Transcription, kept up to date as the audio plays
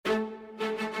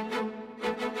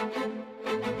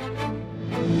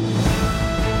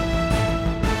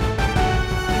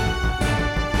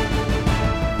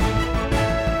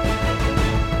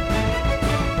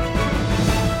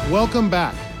Welcome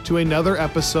back to another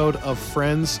episode of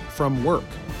Friends from Work.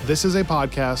 This is a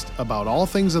podcast about all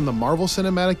things in the Marvel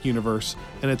Cinematic Universe,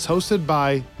 and it's hosted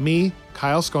by me,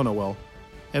 Kyle Sconowill,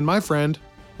 and my friend,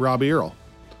 Robbie Earl.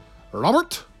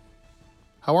 Robert,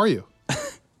 how are you?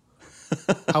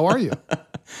 How are you?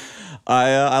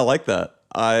 I like that.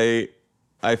 I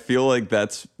feel like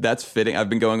that's fitting. I've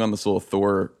been going on this little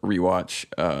Thor rewatch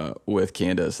with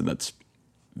Candace, and that's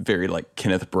very like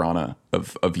Kenneth Branagh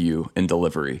of you in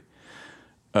delivery.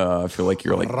 I feel like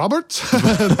you're like Robert.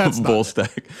 That's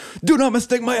Bullstack. Do not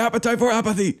mistake my appetite for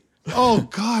apathy. Oh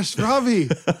gosh, Robbie,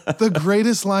 the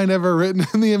greatest line ever written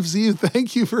in the MCU.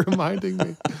 Thank you for reminding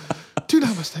me. Do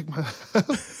not mistake my.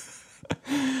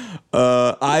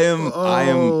 I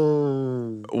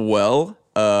am well.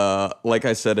 Like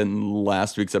I said in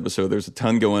last week's episode, there's a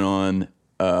ton going on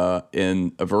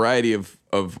in a variety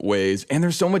of ways, and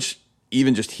there's so much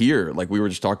even just here. Like we were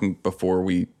just talking before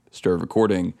we started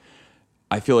recording.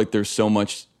 I feel like there's so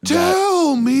much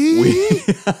Tell me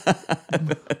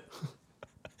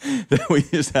that we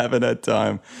just haven't had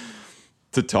time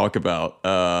to talk about.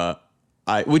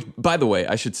 Which, by the way,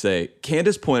 I should say,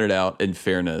 Candace pointed out, in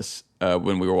fairness,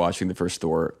 when we were watching the first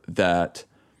Thor, that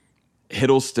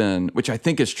Hiddleston, which I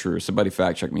think is true, somebody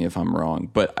fact check me if I'm wrong,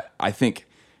 but I think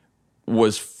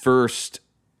was first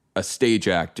a stage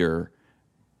actor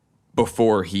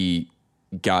before he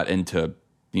got into,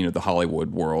 you know, the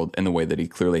Hollywood world in the way that he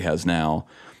clearly has now.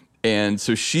 And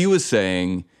so she was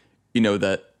saying, you know,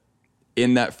 that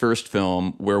in that first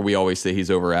film where we always say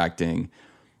he's overacting,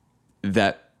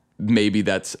 that maybe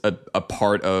that's a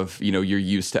part of, you know, you're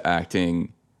used to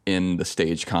acting in the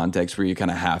stage context where you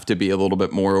kind of have to be a little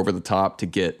bit more over the top to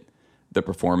get the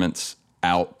performance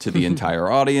out to the entire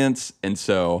audience. And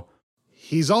so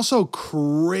he's also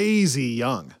crazy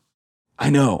young. I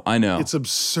know. It's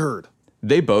absurd.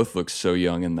 They both look so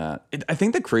young in that. I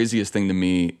think the craziest thing to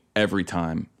me every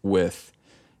time with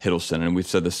Hiddleston, and we've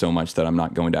said this so much that I'm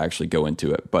not going to actually go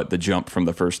into it, but the jump from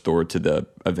the first Thor to the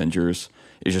Avengers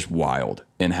is just wild,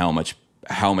 and how much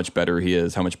better he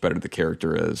is, how much better the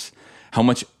character is, how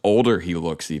much older he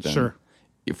looks even. Sure.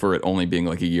 For it only being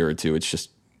like a year or two. It's just,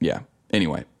 yeah.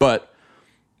 Anyway, but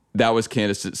that was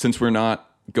Candace. Since we're not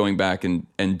going back and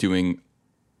doing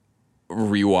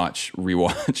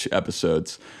rewatch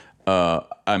episodes,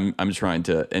 I'm trying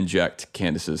to inject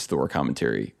Candace's Thor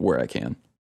commentary where I can.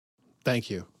 Thank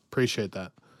you. Appreciate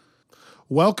that.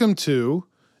 Welcome to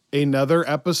another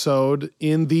episode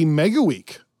in the mega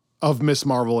week of Miss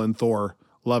Marvel and Thor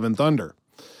Love and Thunder.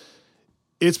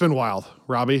 It's been wild,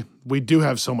 Robbie. We do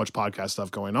have so much podcast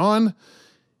stuff going on.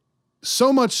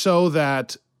 So much so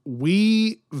that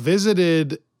we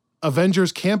visited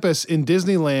Avengers Campus in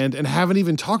Disneyland and haven't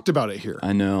even talked about it here.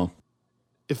 I know.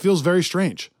 It feels very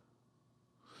strange.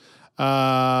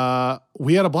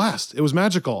 We had a blast. It was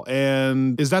magical.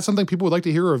 And is that something people would like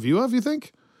to hear a review of, you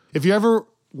think? If you ever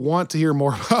want to hear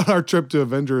more about our trip to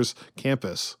Avengers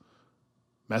Campus,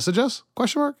 message us? ?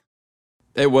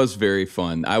 It was very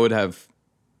fun. I would have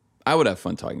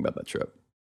fun talking about that trip.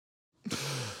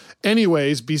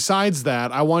 Anyways, besides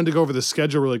that, I wanted to go over the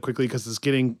schedule really quickly because it's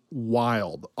getting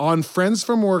wild. On Friends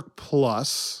from Work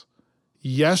Plus,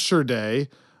 yesterday,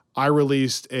 I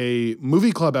released a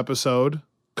movie club episode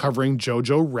covering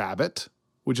Jojo Rabbit,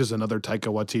 which is another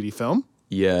Taika Waititi film.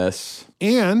 Yes.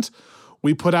 And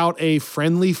we put out a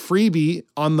friendly freebie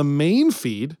on the main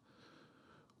feed,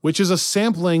 which is a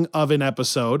sampling of an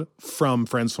episode from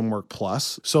Friends from Work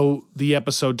Plus. So the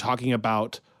episode talking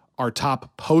about our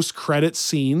top post-credit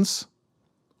scenes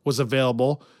was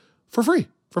available for free,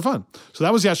 for fun. So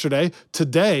that was yesterday.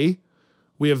 Today,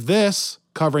 we have this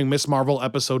covering Miss Marvel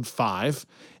episode 5.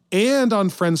 And on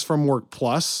Friends from Work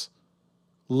Plus,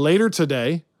 later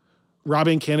today,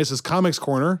 Robbie and Candace's Comics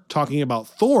Corner talking about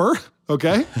Thor.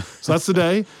 Okay, so that's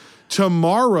today.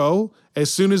 Tomorrow,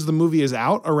 as soon as the movie is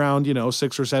out around,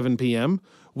 6 or 7 p.m.,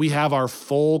 we have our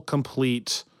full,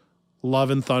 complete Love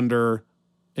and Thunder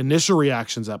initial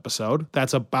reactions episode.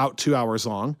 That's about 2 hours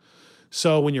long.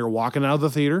 So when you're walking out of the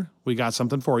theater, we got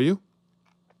something for you.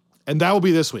 And that will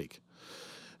be this week.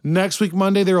 Next week,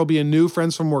 Monday, there will be a new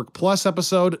Friends from Work Plus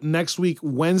episode. Next week,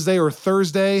 Wednesday or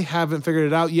Thursday, haven't figured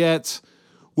it out yet,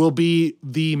 will be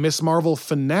the Miss Marvel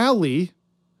finale.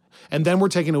 And then we're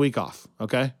taking a week off,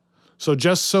 okay? So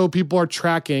just so people are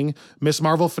tracking, Miss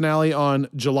Marvel finale on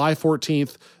July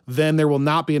 14th, then there will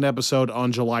not be an episode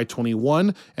on July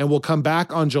 21, and we'll come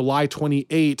back on July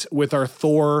 28 with our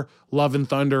Thor Love and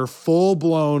Thunder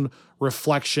full-blown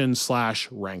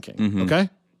reflection/ranking, okay?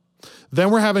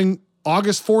 Then we're having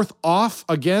August 4th off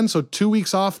again, so 2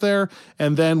 weeks off there,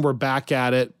 and then we're back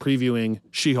at it previewing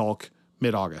She-Hulk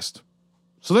mid-August.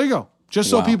 So there you go. Just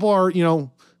so Wow. people are,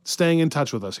 staying in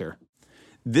touch with us here.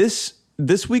 This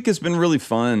week has been really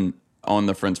fun on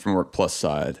the Friends from Work Plus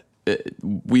side.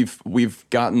 We've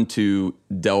gotten to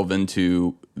delve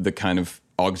into the kind of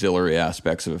auxiliary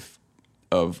aspects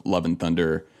of Love and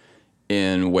Thunder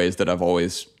in ways that I've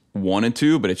always wanted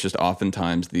to, but it's just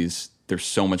oftentimes there's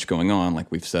so much going on,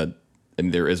 like we've said,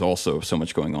 and there is also so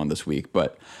much going on this week,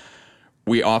 but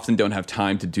we often don't have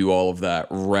time to do all of that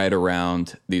right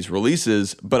around these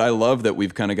releases. But I love that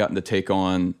we've kind of gotten to take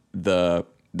on the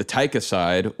Taika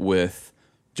side with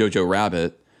Jojo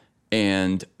Rabbit,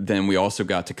 and then we also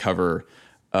got to cover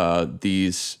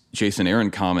these Jason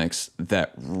Aaron comics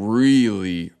that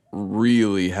really,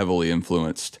 really heavily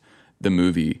influenced the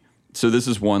movie. So this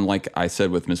is one, like I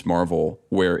said with Ms. Marvel,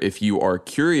 where if you are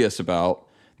curious about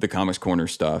the Comics Corner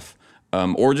stuff,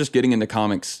 or just getting into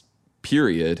comics,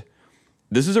 period,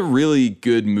 this is a really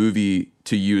good movie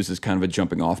to use as kind of a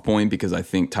jumping off point, because I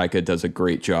think Taika does a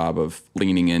great job of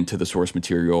leaning into the source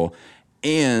material.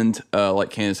 And like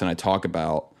Candace and I talk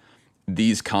about,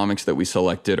 these comics that we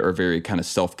selected are very kind of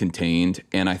self-contained,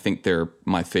 and I think they're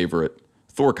my favorite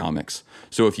Thor comics.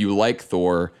 So if you like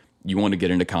Thor, you want to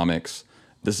get into comics,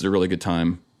 this is a really good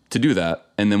time to do that.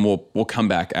 And then we'll come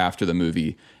back after the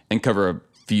movie and cover a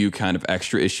few kind of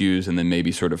extra issues, and then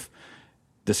maybe sort of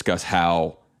discuss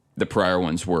how the prior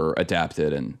ones were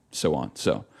adapted and so on.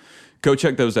 So go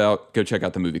check those out. Go check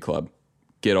out the Movie Club.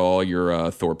 Get all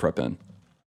your Thor prep in.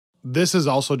 This has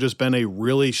also just been a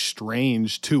really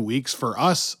strange 2 weeks for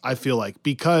us, I feel like,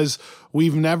 because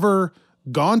we've never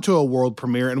gone to a world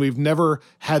premiere and we've never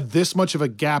had this much of a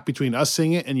gap between us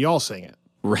seeing it and y'all seeing it.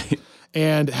 Right.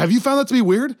 And have you found that to be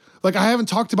weird? Like, I haven't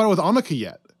talked about it with Annika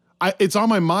yet. It's on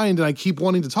my mind and I keep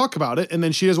wanting to talk about it, and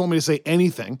then she doesn't want me to say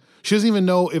anything. She doesn't even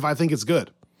know if I think it's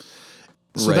good.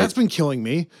 So Right. That's been killing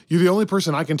me. You're the only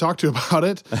person I can talk to about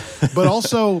it. But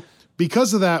also,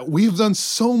 because of that, we've done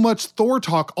so much Thor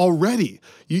talk already.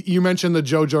 You mentioned the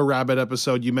Jojo Rabbit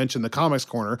episode. You mentioned the Comics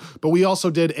Corner. But we also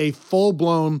did a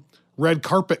full-blown red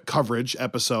carpet coverage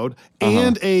episode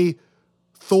and a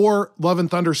Thor Love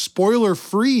and Thunder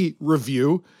spoiler-free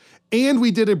review. And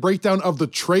we did a breakdown of the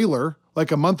trailer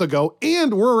like a month ago.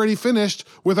 And we're already finished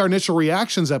with our initial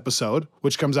reactions episode,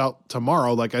 which comes out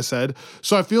tomorrow, like I said.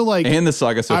 So I feel like... And the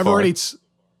saga so I've far. already...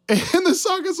 In the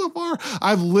saga so far,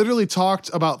 I've literally talked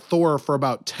about Thor for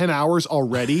about 10 hours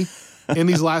already in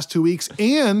these last 2 weeks.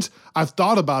 And I've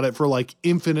thought about it for like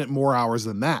infinite more hours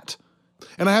than that.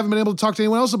 And I haven't been able to talk to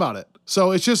anyone else about it.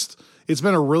 So it's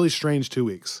been a really strange 2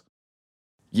 weeks.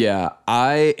 Yeah,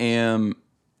 I am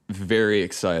very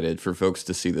excited for folks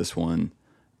to see this one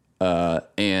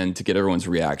and to get everyone's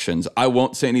reactions. I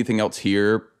won't say anything else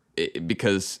here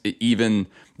because even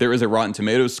there is a Rotten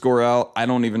Tomatoes score out. I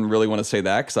don't even really want to say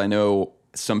that because I know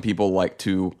some people like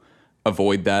to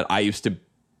avoid that. I used to,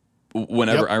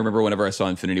 I remember whenever I saw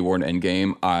Infinity War and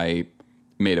Endgame, I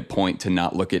made a point to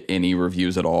not look at any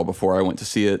reviews at all before I went to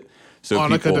see it. So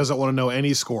Annika doesn't want to know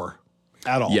any score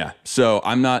at all. Yeah. So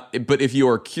I'm not, but if you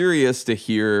are curious to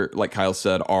hear, like Kyle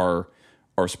said, our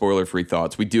spoiler-free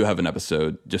thoughts, we do have an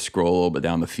episode. Just scroll a little bit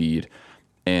down the feed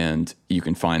and you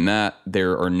can find that.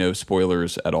 There are no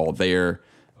spoilers at all there.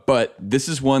 But this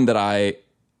is one that I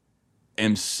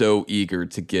am so eager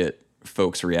to get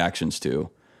folks' reactions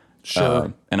to.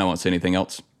 Sure. And I won't say anything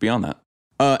else beyond that.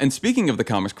 And speaking of the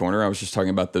Comics Corner, I was just talking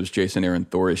about those Jason Aaron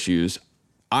Thor issues.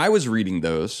 I was reading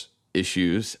those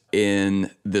issues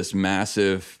in this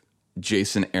massive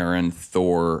Jason Aaron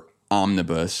Thor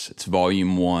omnibus. It's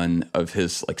volume 1 of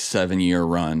his like 7-year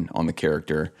run on the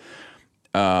character.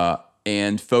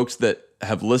 And folks that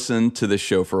have listened to this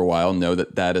show for a while know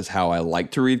that that is how I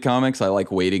like to read comics. I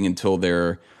like waiting until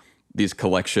they're these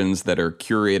collections that are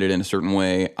curated in a certain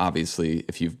way. Obviously,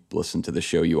 if you've listened to the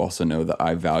show, you also know that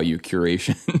I value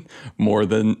curation more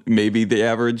than maybe the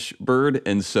average bird.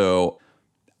 And so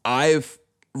I've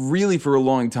really for a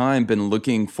long time been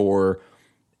looking for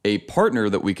a partner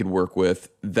that we could work with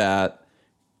that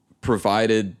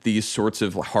provided these sorts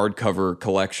of hardcover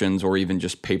collections or even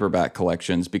just paperback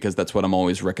collections, because that's what I'm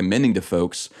always recommending to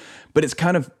folks. But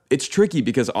it's tricky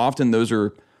because often those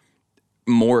are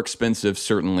more expensive,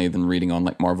 certainly, than reading on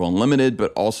like Marvel Unlimited,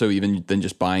 but also even than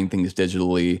just buying things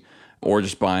digitally or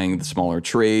just buying the smaller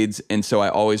trades. And so I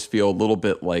always feel a little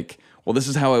bit like, well, this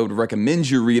is how I would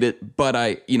recommend you read it, but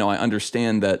I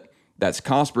understand that that's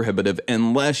cost prohibitive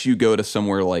unless you go to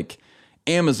somewhere like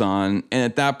Amazon. And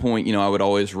at that point, I would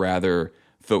always rather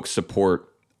folks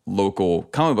support local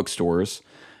comic book stores.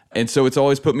 And so it's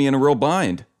always put me in a real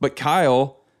bind. But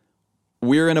Kyle,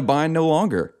 we're in a bind no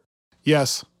longer.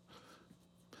 Yes.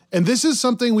 And this is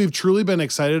something we've truly been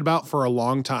excited about for a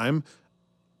long time.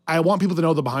 I want people to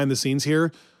know the behind the scenes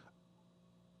here.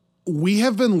 We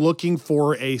have been looking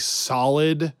for a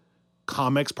solid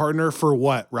comics partner for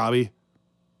what, Robbie?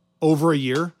 Over a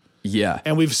year? Yeah.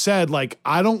 And we've said, like,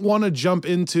 I don't want to jump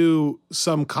into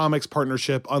some comics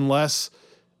partnership unless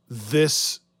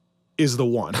this is the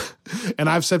one. And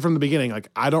I've said from the beginning, like,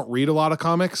 I don't read a lot of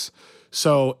comics.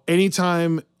 So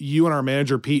anytime you and our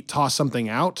manager, Pete, toss something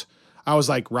out, I was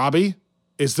like, Robbie,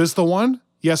 is this the one?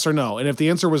 Yes or no? And if the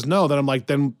answer was no, then I'm like,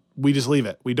 then we just leave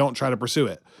it. We don't try to pursue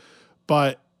it.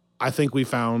 But I think we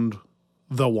found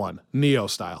the one, Neo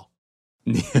style.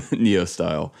 Neo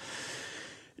style.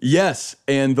 Yes,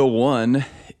 and the one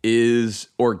is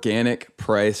Organic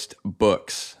Priced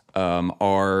Books,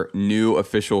 our new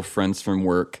official Friends from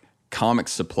Work comic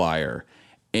supplier.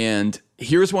 And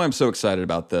here's why I'm so excited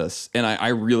about this. And I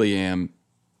really am.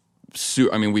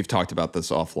 I mean, we've talked about this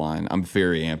offline. I'm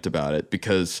very amped about it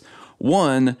because,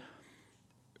 one,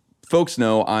 folks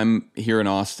know I'm here in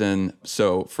Austin,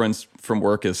 so Friends from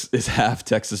Work is half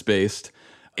Texas-based.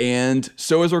 And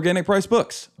so is Organic Price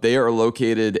Books. They are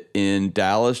located in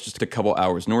Dallas, just a couple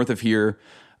hours north of here.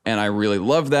 And I really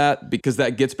love that because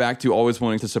that gets back to always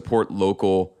wanting to support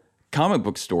local comic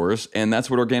book stores. And that's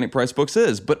what Organic Price Books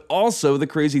is. But also the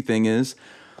crazy thing is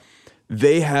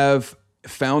they have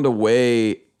found a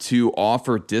way to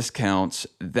offer discounts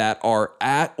that are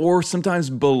at or sometimes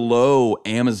below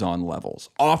Amazon levels,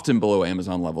 often below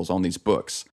Amazon levels on these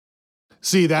books.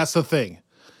 See, that's the thing.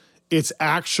 It's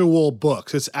actual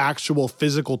books. It's actual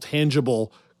physical,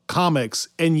 tangible comics.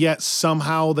 And yet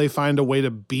somehow they find a way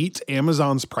to beat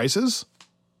Amazon's prices.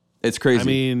 It's crazy. I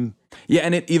mean, yeah,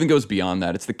 and it even goes beyond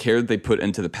that. It's the care that they put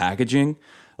into the packaging.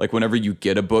 Like whenever you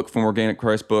get a book from Organic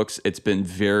Price Books, it's been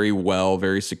very well,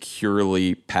 very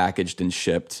securely packaged and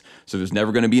shipped. So there's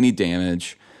never going to be any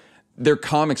damage. They're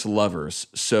comics lovers,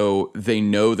 so they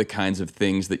know the kinds of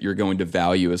things that you're going to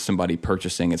value as somebody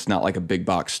purchasing. It's not like a big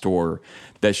box store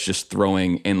that's just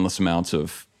throwing endless amounts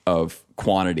of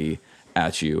quantity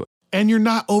at you. And you're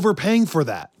not overpaying for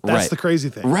that. That's the crazy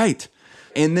thing. Right.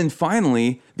 And then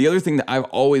finally, the other thing that I've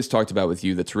always talked about with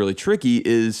you that's really tricky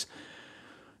is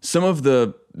some of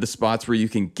the spots where you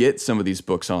can get some of these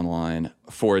books online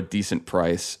for a decent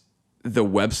price. The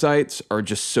websites are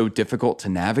just so difficult to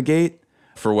navigate.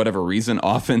 For whatever reason,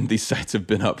 often these sites have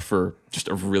been up for just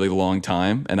a really long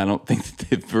time, and I don't think that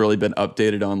they've really been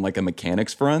updated on like a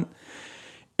mechanics front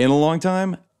in a long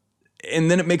time.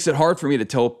 And then it makes it hard for me to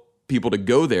tell people to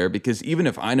go there because even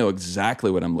if I know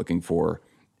exactly what I'm looking for,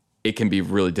 it can be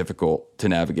really difficult to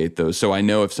navigate those. So I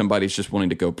know if somebody's just wanting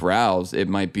to go browse, it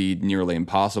might be nearly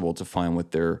impossible to find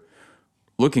what they're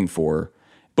looking for.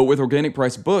 But with Organic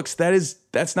Price Books,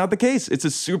 that's not the case. It's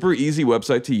a super easy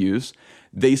website to use.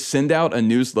 They send out a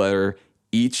newsletter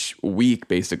each week,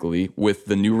 basically, with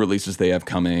the new releases they have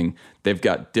coming. They've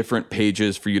got different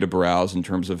pages for you to browse in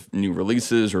terms of new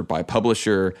releases or by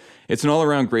publisher. It's an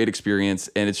all-around great experience,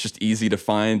 and it's just easy to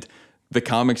find the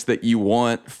comics that you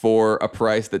want for a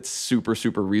price that's super,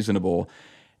 super reasonable.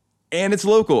 And it's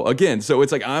local, again. So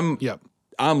it's like I'm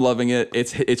loving it.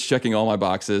 It's checking all my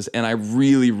boxes, and I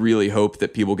really, really hope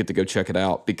that people get to go check it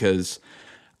out because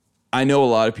I know a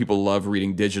lot of people love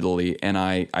reading digitally, and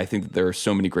I think that there are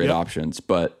so many great options,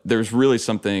 but there's really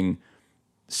something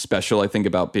special, I think,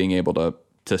 about being able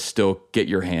to still get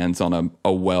your hands on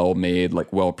a well-made,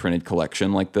 like well-printed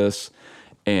collection like this.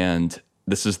 And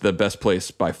this is the best place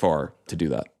by far to do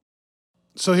that.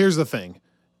 So here's the thing.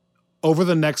 Over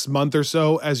the next month or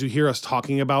so, as you hear us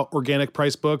talking about Organic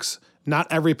Price Books, not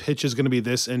every pitch is going to be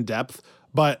this in-depth,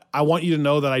 but I want you to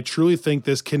know that I truly think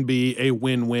this can be a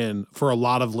win-win for a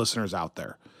lot of listeners out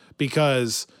there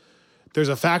because there's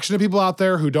a faction of people out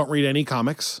there who don't read any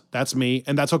comics. That's me,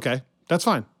 and that's okay. That's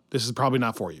fine. This is probably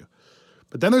not for you.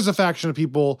 But then there's a faction of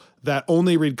people that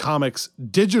only read comics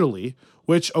digitally,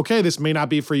 which, okay, this may not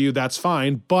be for you. That's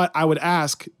fine. But I would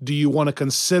ask, do you want to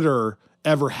consider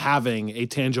ever having a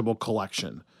tangible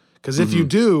collection? Because if you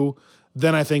do,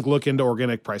 then I think look into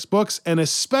Organic Price Books, and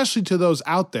especially to those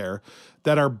out there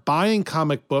that are buying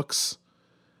comic books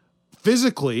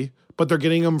physically, but they're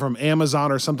getting them from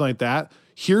Amazon or something like that.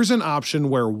 Here's an option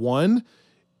where, one,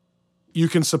 you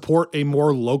can support a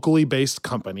more locally based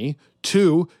company.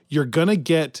 Two, you're going to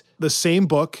get the same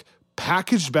book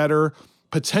packaged better,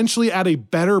 potentially at a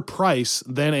better price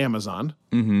than Amazon.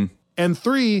 And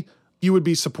three, you would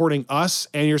be supporting us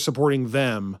and you're supporting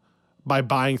them by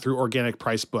buying through Organic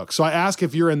Price Books. So I ask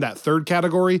if you're in that third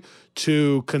category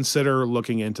to consider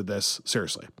looking into this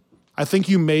seriously. I think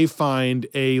you may find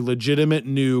a legitimate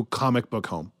new comic book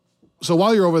home. So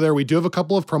while you're over there, we do have a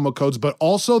couple of promo codes, but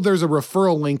also there's a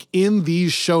referral link in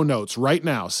these show notes right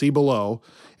now. See below,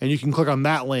 and you can click on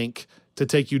that link to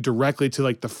take you directly to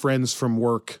like the Friends from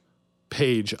Work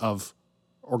page of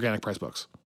Organic Price Books.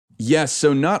 Yes,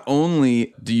 so not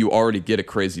only do you already get a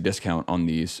crazy discount on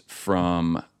these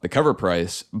from the cover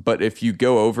price, but if you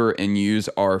go over and use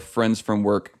our Friends from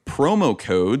Work promo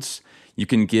codes, you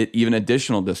can get even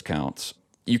additional discounts.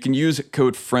 You can use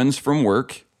code Friends from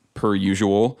Work, per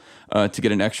usual, to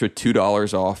get an extra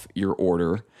 $2 off your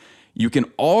order. You can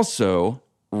also,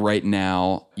 right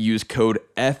now, use code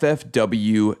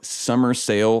FFW Summer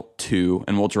Sale 2,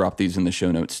 and we'll drop these in the show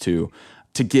notes too,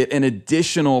 to get an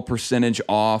additional percentage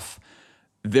off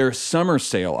their summer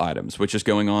sale items, which is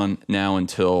going on now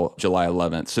until July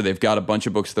 11th. So they've got a bunch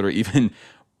of books that are even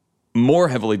more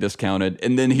heavily discounted.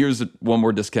 And then here's one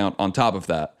more discount on top of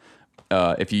that.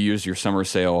 If you use your summer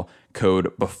sale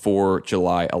code before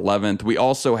July 11th. We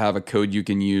also have a code you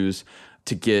can use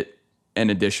to get an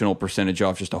additional percentage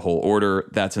off just a whole order.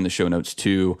 That's in the show notes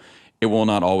too. It will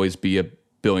not always be a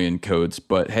billion codes,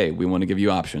 but hey, we want to give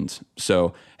you options.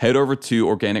 So head over to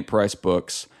Organic Price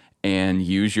Books and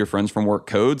use your Friends from Work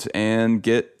codes and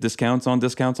get discounts on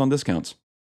discounts on discounts.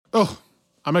 Oh,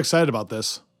 I'm excited about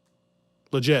this.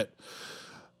 Legit.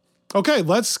 Okay,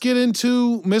 let's get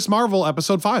into Ms. Marvel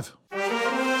episode 5.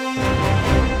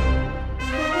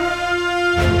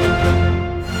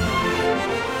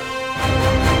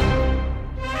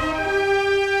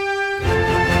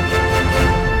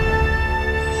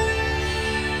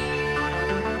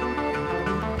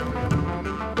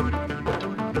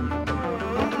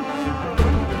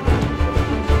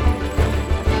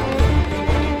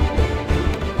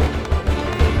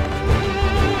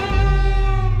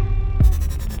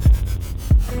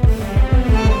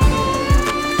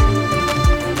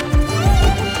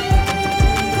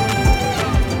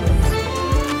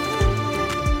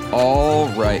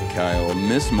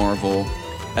 Ms. Marvel,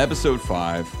 episode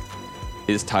 5,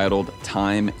 is titled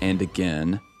Time and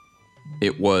Again.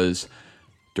 It was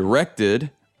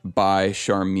directed by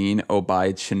Sharmeen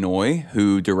Obaid-Chinoy,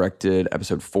 who directed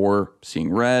episode 4,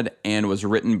 Seeing Red, and was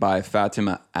written by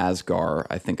Fatima Asghar.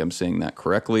 I think I'm saying that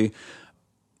correctly.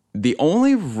 The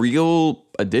only real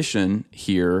addition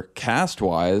here,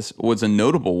 cast-wise, was a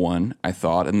notable one, I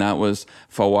thought, and that was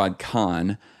Fawad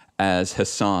Khan as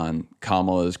Hassan,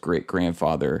 Kamala's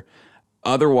great-grandfather.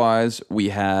 Otherwise, we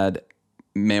had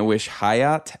Mawish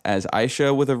Hayat as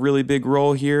Aisha with a really big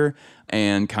role here,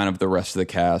 and kind of the rest of the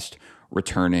cast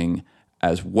returning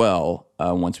as well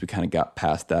once we kind of got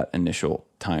past that initial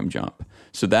time jump.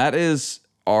 So that is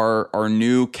our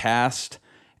new cast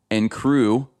and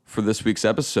crew for this week's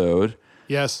episode.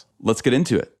 Yes. Let's get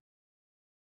into it.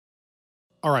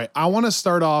 All right. I want to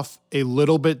start off a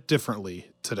little bit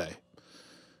differently today.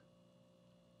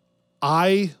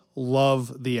 I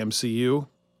love the MCU.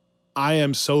 I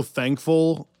am so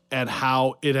thankful at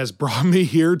how it has brought me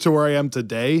here to where I am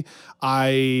today.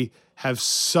 I have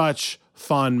such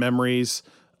fond memories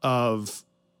of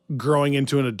growing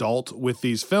into an adult with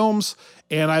these films,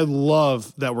 and I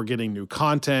love that we're getting new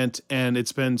content, and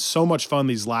it's been so much fun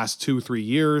these last 2-3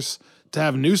 years to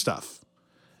have new stuff.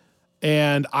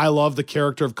 And I love the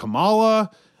character of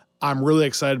Kamala. I'm really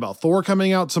excited about Thor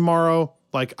coming out tomorrow.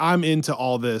 Like, I'm into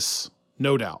all this,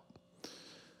 no doubt.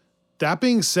 That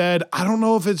being said, I don't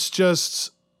know if it's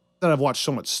just that I've watched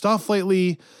so much stuff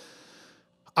lately.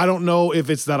 I don't know if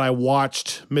it's that I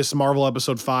watched Ms. Marvel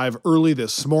episode 5 early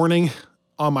this morning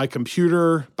on my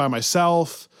computer by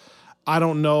myself. I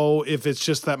don't know if it's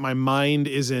just that my mind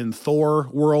is in Thor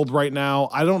world right now.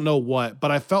 I don't know what,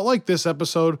 but I felt like this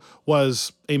episode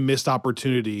was a missed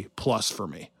opportunity plus for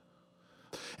me.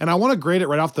 And I want to grade it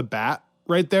right off the bat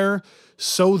right there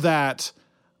so that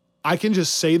I can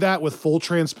just say that with full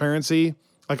transparency.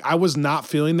 Like, I was not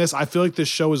feeling this. I feel like this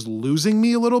show is losing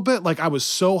me a little bit. Like, I was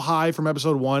so high from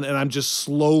episode 1 and I'm just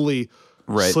slowly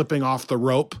slipping off the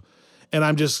rope, and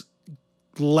I'm just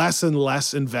less and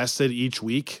less invested each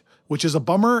week, which is a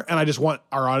bummer. And I just want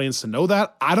our audience to know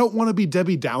that. I don't want to be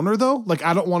Debbie Downer though. Like,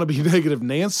 I don't want to be negative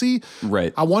Nancy.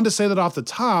 Right. I wanted to say that off the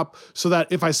top so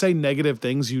that if I say negative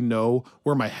things, you know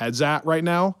where my head's at right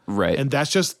now. Right. And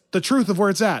that's just the truth of where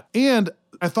it's at. And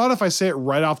I thought if I say it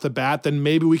right off the bat, then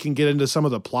maybe we can get into some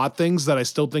of the plot things that I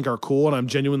still think are cool, and I'm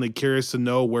genuinely curious to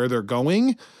know where they're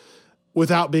going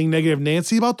without being negative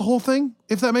Nancy about the whole thing,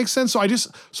 if that makes sense. So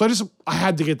I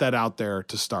had to get that out there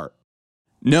to start.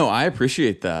 No, I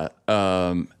appreciate that.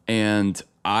 And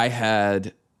I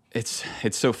had, it's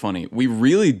so funny. We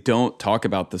really don't talk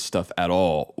about this stuff at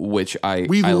all, which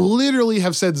We literally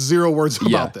have said 0 words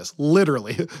about this.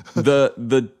 Literally.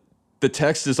 The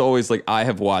text is always like, I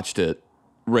have watched it,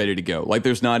 ready to go. Like,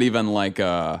 there's not even like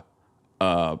oh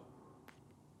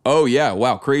yeah,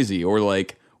 wow, crazy, or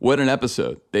like, what an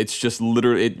episode. It's just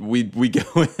literally, we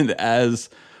go in as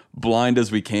blind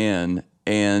as we can.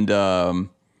 And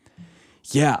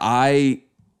yeah, I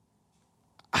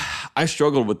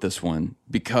struggled with this one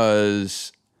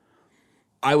because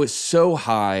I was so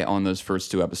high on those first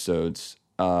two episodes.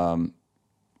 And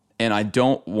I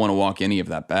don't want to walk any of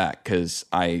that back because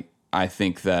I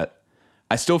think that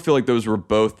I still feel like those were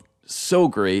both so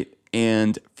great.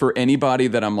 And for anybody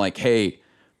that I'm like, hey,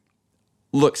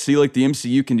 look, see, like the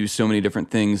MCU can do so many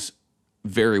different things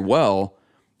very well,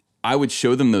 I would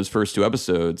show them those first two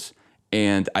episodes.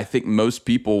 And I think most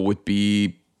people would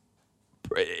be,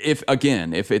 if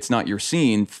it's not your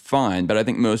scene, fine. But I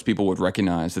think most people would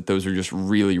recognize that those are just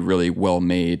really, really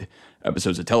well-made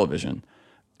episodes of television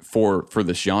for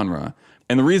this genre.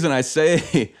 And the reason I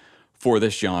say for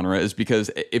this genre is because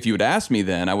if you had asked me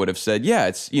then, I would have said, yeah,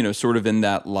 it's, sort of in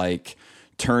that like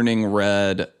Turning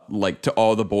Red, like To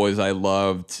All the Boys I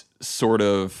Loved, sort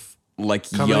of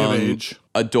like young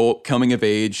adult coming of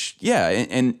age. Yeah,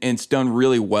 and it's done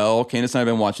really well. Candace and I have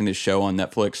been watching this show on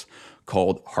Netflix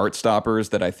called Heartstoppers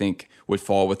that I think would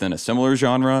fall within a similar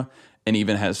genre and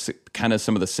even has kind of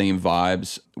some of the same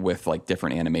vibes with like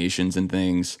different animations and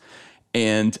things.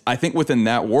 And I think within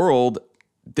that world,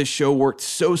 this show worked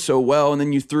so well. And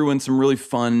then you threw in some really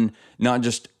fun, not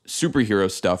just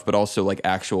superhero stuff, but also like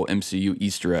actual MCU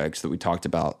Easter eggs that we talked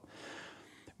about.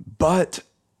 But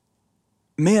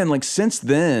man, like since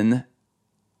then,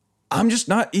 I'm just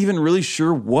not even really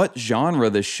sure what genre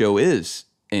this show is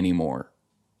anymore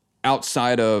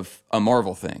outside of a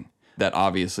Marvel thing that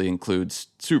obviously includes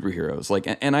superheroes. Like,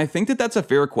 and I think that that's a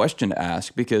fair question to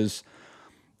ask because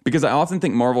I often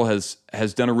think Marvel has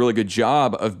done a really good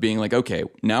job of being like, okay,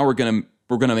 now we're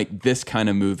gonna make this kind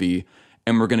of movie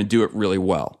and we're gonna do it really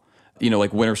well.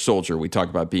 Like Winter Soldier, we talk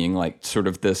about being like sort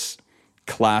of this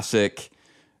classic,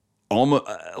 almost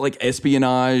like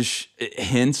espionage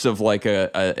hints of like an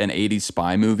 80s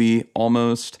spy movie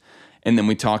almost. And then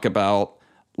we talk about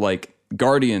like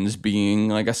Guardians being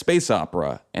like a space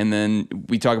opera. And then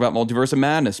we talk about Multiverse of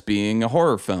Madness being a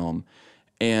horror film.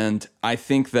 And I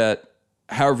think that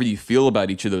however you feel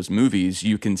about each of those movies,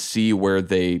 you can see where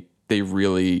they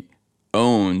really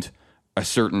owned a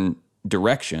certain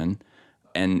direction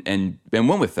and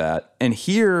went with that. And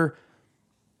here,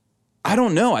 I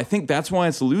don't know. I think that's why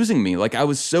it's losing me. Like I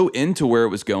was so into where it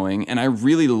was going, and I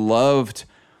really loved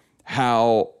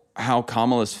how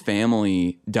Kamala's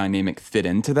family dynamic fit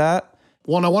into that.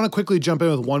 Well, and I want to quickly jump in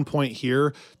with one point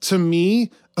here. To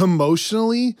me,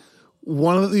 emotionally,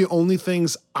 one of the only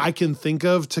things I can think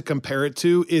of to compare it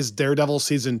to is Daredevil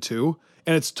season 2,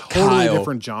 and it's totally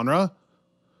different genre.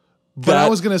 But I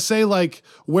was going to say like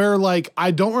where like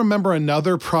I don't remember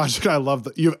another project I love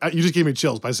that you just gave me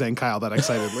chills by saying Kyle that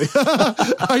excitedly.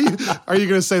 Are you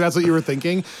going to say that's what you were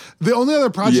thinking? The only other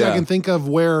project I can think of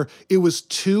where it was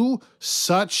two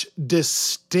such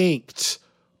distinct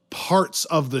parts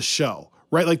of the show,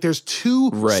 right? Like there's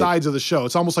two sides of the show.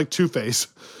 It's almost like Two-Face.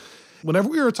 Whenever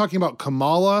we were talking about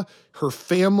Kamala, her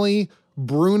family,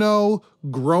 Bruno,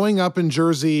 growing up in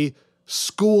Jersey,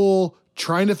 school,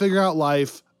 trying to figure out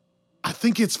life, I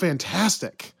think it's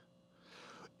fantastic.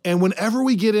 And whenever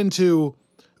we get into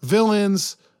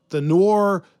villains, the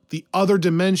noir, the other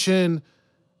dimension,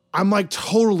 I'm like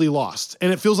totally lost.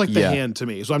 And it feels like The Hand to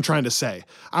me, is what I'm trying to say.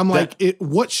 I'm like,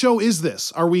 what show is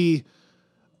this? Are we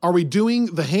doing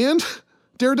The Hand,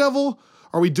 Daredevil?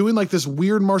 Are we doing like this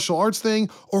weird martial arts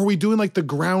thing? Or are we doing like the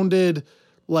grounded,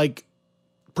 like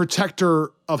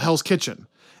protector of Hell's Kitchen?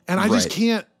 And I just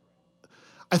can't.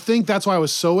 I think that's why I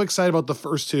was so excited about the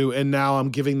first two, and now I'm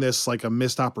giving this like a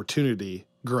missed opportunity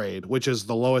grade, which is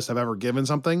the lowest I've ever given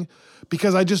something,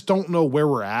 because I just don't know where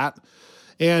we're at.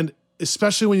 And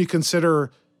especially when you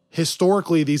consider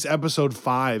historically these episode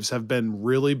 5s have been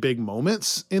really big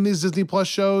moments in these Disney Plus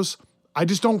shows, I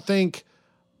just don't think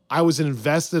I was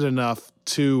invested enough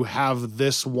to have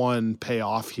this one pay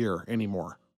off here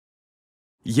anymore.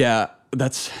 Yeah,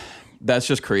 that's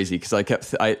just crazy because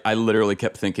I literally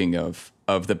kept thinking of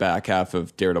the back half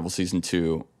of Daredevil season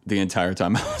 2 the entire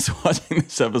time I was watching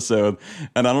this episode,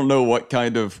 and I don't know what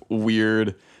kind of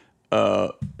weird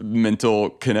mental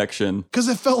connection, because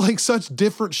it felt like such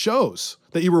different shows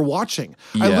that you were watching.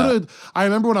 I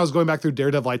remember when I was going back through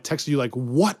Daredevil, I texted you like,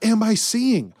 "What am I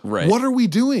seeing? Right. What are we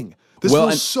doing? This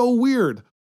feels so weird."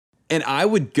 And I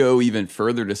would go even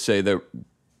further to say that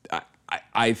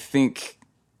I think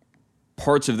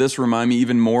parts of this remind me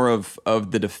even more of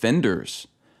The Defenders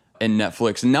in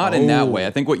Netflix. Not in that way.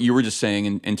 I think what you were just saying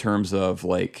in terms of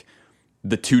like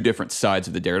the two different sides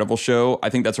of the Daredevil show, I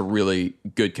think that's a really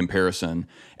good comparison.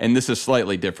 And this is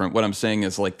slightly different. What I'm saying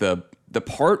is like the the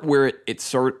part where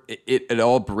it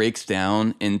all breaks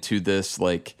down into this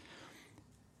like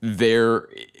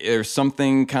there's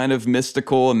something kind of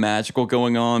mystical and magical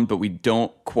going on, but we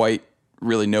don't quite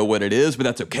really know what it is, but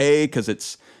that's okay because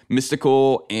it's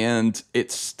mystical and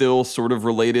it's still sort of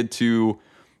related to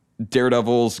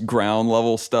Daredevil's ground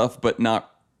level stuff, but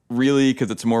not really because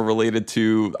it's more related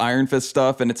to Iron Fist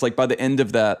stuff. And it's like by the end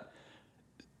of that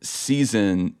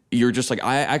season, you're just like,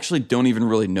 I actually don't even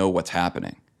really know what's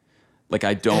happening. Like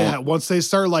I don't. Yeah, once they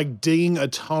start like digging a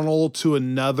tunnel to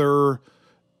another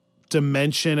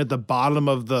dimension at the bottom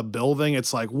of the building,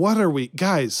 it's like, what are we,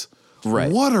 guys?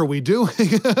 Right. What are we doing?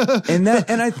 and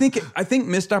I think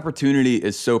missed opportunity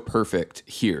is so perfect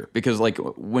here because like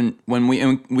when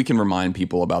we can remind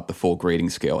people about the full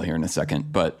grading scale here in a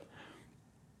second, but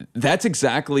that's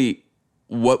exactly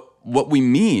what we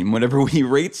mean whenever we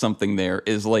rate something. There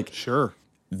is like, sure,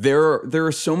 there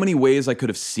are so many ways I could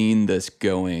have seen this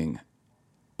going,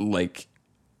 like.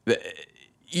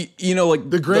 You know, like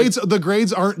the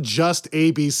grades aren't just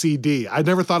A, B, C, D. I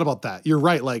never thought about that. You're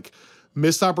right. Like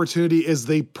missed opportunity is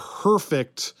the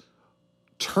perfect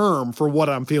term for what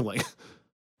I'm feeling.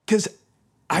 Because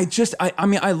I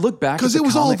mean, I look back because it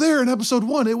was all there in episode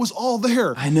 1. It was all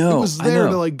there. I know. It was there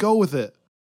to like go with it.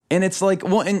 And it's like,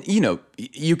 well, and you know,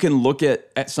 you can look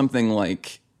at something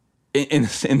like in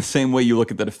the same way you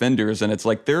look at the Defenders, and it's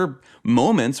like there are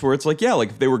moments where it's like, yeah, like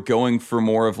if they were going for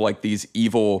more of like these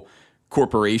evil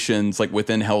corporations like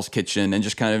within Hell's Kitchen and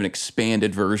just kind of an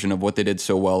expanded version of what they did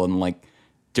so well in like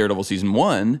Daredevil season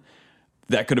 1,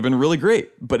 that could have been really great.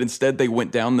 But instead they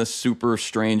went down this super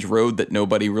strange road that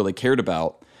nobody really cared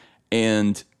about.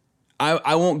 And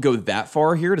I won't go that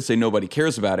far here to say nobody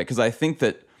cares about it, because I think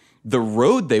that the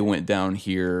road they went down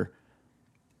here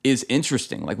is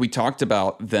interesting. Like we talked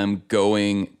about them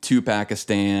going to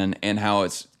Pakistan and how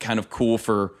it's kind of cool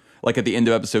for like at the end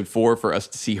of episode 4 for us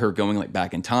to see her going like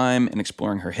back in time and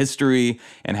exploring her history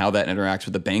and how that interacts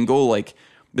with the Bengal. Like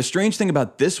the strange thing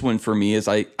about this one for me is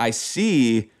I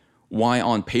see why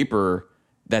on paper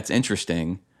that's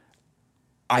interesting.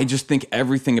 I just think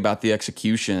everything about the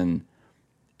execution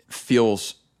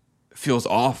feels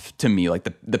off to me. Like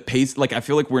the pace, like I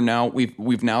feel like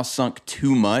we've now sunk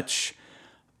too much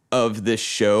of this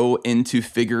show into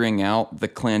figuring out the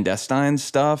clandestine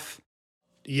stuff.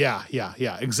 Yeah,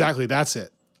 exactly. That's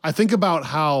it. I think about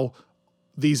how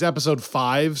these episode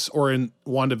 5s, or in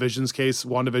WandaVision's case,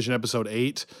 WandaVision episode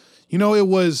 8, you know, it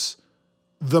was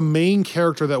the main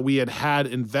character that we had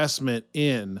investment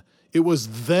in. It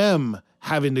was them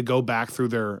having to go back through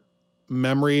their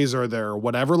memories or their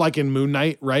whatever, like in Moon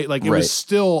Knight, right? Like it was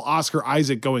still Oscar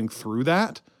Isaac going through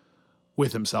that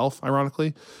with himself,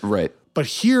 ironically. Right. But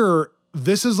here,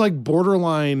 this is like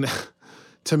borderline...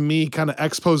 to me, kind of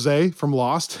expose from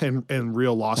Lost, and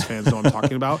real Lost fans know what I'm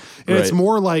talking about. And it's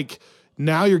more like,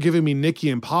 now you're giving me Nikki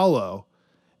and Paulo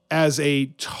as a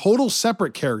total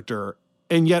separate character,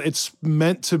 and yet it's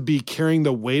meant to be carrying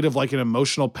the weight of like an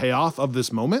emotional payoff of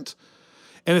this moment.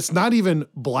 And it's not even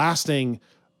blasting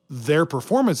their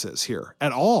performances here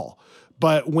at all.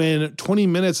 But when 20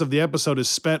 minutes of the episode is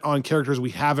spent on characters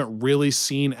we haven't really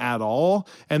seen at all,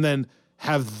 and then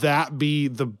have that be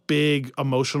the big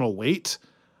emotional weight,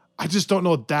 I just don't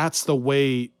know if that's the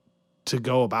way to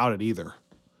go about it either.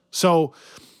 So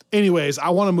anyways, I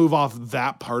want to move off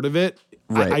that part of it.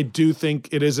 Right. I do think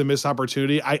it is a missed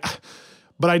opportunity.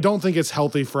 But I don't think it's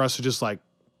healthy for us to just like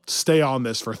stay on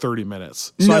this for 30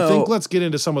 minutes. So I think let's get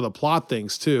into some of the plot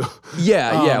things too.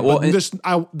 Yeah. Well,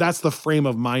 that's the frame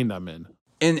of mind I'm in.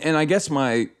 And I guess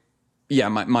my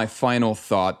final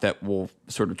thought that will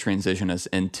sort of transition us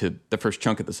into the first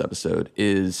chunk of this episode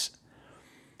is,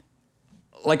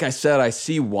 like I said, I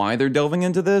see why they're delving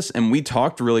into this. And we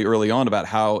talked really early on about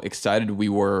how excited we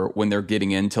were when they're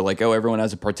getting into like, oh, everyone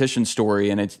has a partition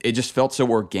story. And it just felt so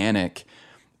organic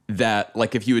that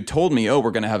like, if you had told me, oh,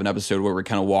 we're going to have an episode where we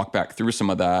kind of walk back through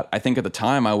some of that, I think at the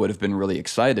time I would have been really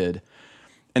excited.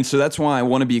 And so that's why I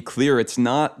want to be clear. It's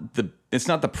not the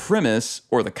premise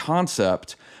or the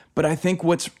concept, but I think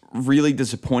what's really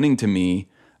disappointing to me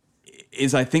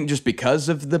is I think just because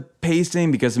of the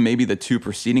pacing, because of maybe the 2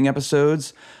 preceding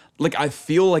episodes, like I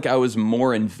feel like I was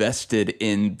more invested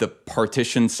in the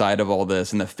partition side of all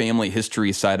this and the family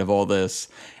history side of all this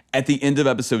at the end of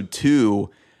episode 2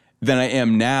 than I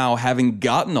am now, having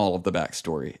gotten all of the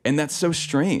backstory. And that's so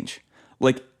strange.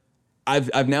 Like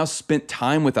I've now spent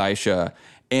time with Aisha,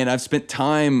 and I've spent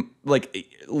time like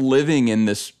living in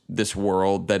this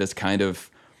world that is kind of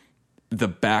the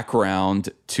background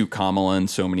to Kamala in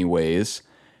so many ways.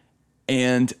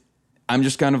 And I'm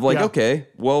just kind of like, okay,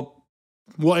 well,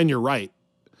 and you're right.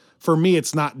 for me,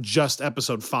 it's not just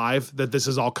episode 5 that this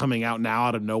is all coming out now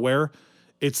out of nowhere.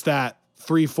 It's that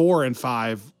 3, 4, and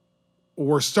 5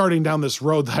 we're starting down this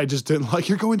road that I just didn't like.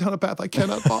 You're going down a path I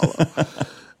cannot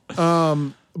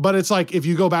follow. But it's like, if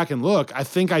you go back and look, I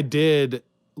think I did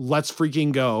Let's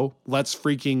Freaking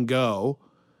Go.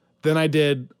 Then I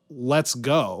did Let's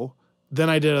Go. Then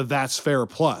I did a That's Fair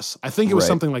Plus. I think it was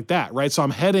something like that, right? So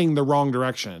I'm heading the wrong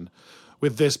direction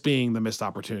with this being the missed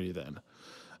opportunity then.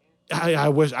 I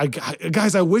wish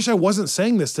I wasn't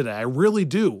saying this today. I really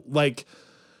do. Like,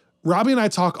 Robbie and I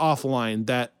talk offline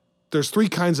that there's 3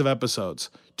 kinds of episodes.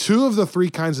 2 of the 3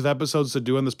 kinds of episodes to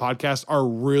do in this podcast are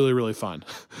really, really fun.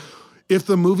 If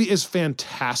the movie is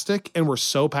fantastic and we're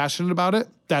so passionate about it,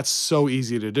 that's so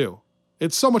easy to do.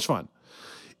 It's so much fun.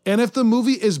 And if the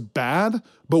movie is bad,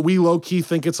 but we low-key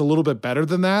think it's a little bit better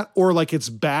than that, or like it's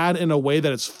bad in a way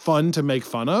that it's fun to make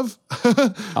fun of,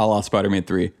 a la Spider-Man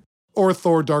 3. Or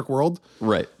Thor Dark World.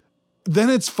 Right. Then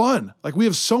it's fun. Like, we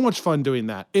have so much fun doing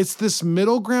that. It's this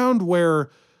middle ground where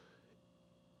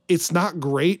it's not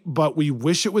great, but we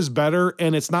wish it was better,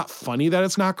 and it's not funny that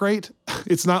it's not great.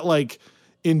 It's not like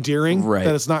endearing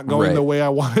that it's not going the way I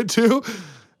want it to.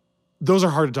 Those are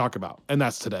hard to talk about, and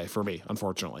that's today for me,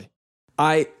 unfortunately.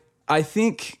 I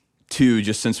think too,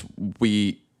 just since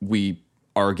we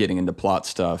are getting into plot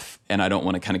stuff, and I don't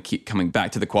want to kind of keep coming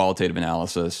back to the qualitative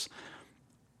analysis,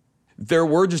 there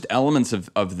were just elements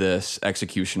of this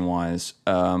execution wise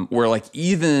where, like,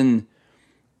 even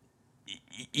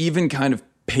kind of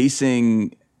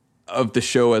pacing of the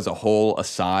show as a whole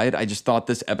aside, I just thought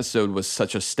this episode was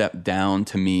such a step down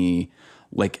to me,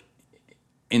 like,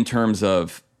 in terms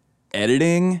of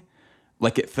editing.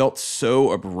 Like, it felt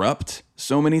so abrupt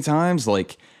so many times.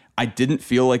 Like, I didn't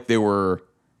feel like they were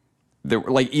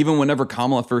like, even whenever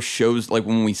Kamala first shows, like,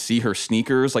 when we see her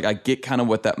sneakers, like, I get kind of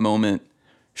what that moment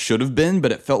should have been,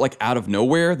 but it felt like out of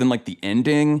nowhere. Then, like, the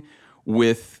ending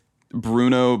with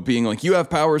Bruno being like, you have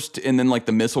powers, and then, like,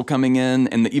 the missile coming in,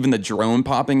 and even the drone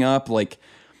popping up, like,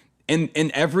 and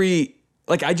every,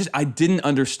 like, I didn't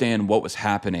understand what was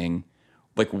happening,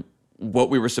 like, what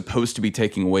we were supposed to be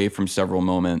taking away from several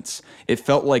moments. It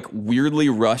felt like weirdly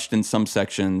rushed in some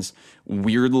sections,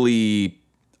 weirdly,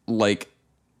 like,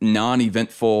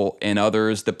 non-eventful in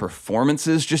others. The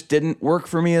performances just didn't work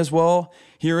for me as well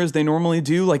here as they normally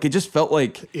do. Like, it just felt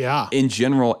like, in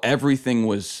general, everything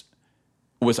was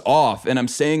off. And I'm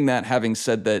saying that having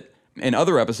said that in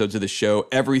other episodes of the show,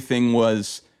 everything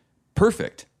was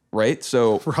perfect, right?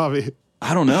 So, Robbie,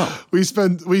 I don't know. We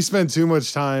spend too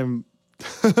much time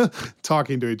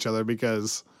talking to each other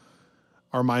because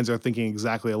our minds are thinking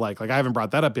exactly alike. Like, I haven't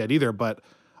brought that up yet either, but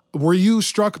were you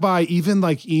struck by even,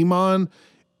 like, Iman?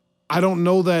 I don't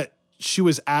know that she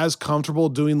was as comfortable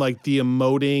doing, like, the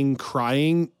emoting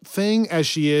crying thing as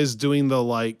she is doing the,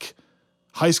 like,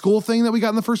 high school thing that we got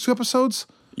in the first 2 episodes.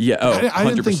 Yeah. I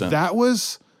didn't think that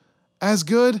was as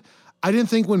good. I didn't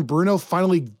think when Bruno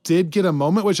finally did get a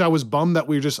moment, which I was bummed that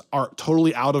we just are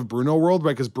totally out of Bruno world,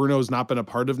 right? Because Bruno's not been a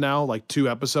part of now, like, 2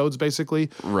 episodes, basically.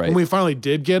 Right. When we finally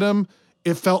did get him,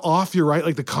 it felt off. You're right.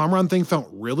 Like, the Kamran thing felt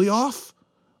really off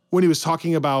when he was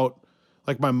talking about,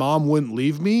 like, my mom wouldn't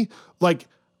leave me. Like,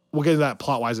 we'll get into that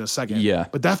plot-wise in a second. Yeah.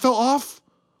 But that felt off.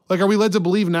 Like, are we led to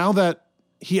believe now that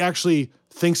he actually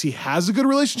thinks he has a good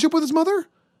relationship with his mother?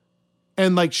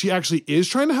 And, like, she actually is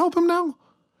trying to help him now?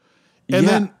 And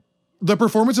then the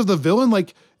performance of the villain,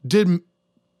 like, and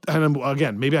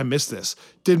again, maybe I missed this.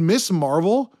 Did Miss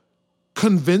Marvel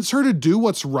convince her to do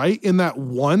what's right in that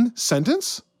one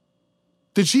sentence?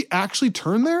 Did she actually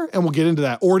turn there? And we'll get into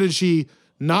that. Or did she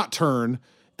not turn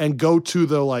and go to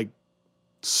the, like,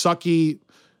 sucky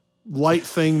light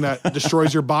thing that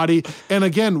destroys your body? And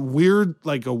again,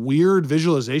 a weird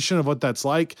visualization of what that's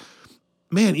like.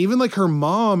 Man, even, like, her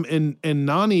mom and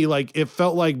Nani, like, it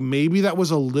felt like maybe that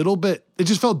was a little bit, it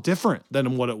just felt different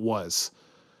than what it was.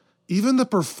 Even the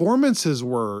performances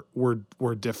were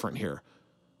different here.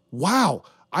 Wow.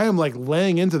 I am, like,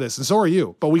 laying into this, and so are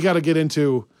you, but we got to get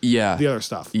into the other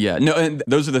stuff. Yeah, no, and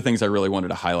those are the things I really wanted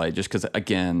to highlight, just because,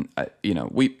 again,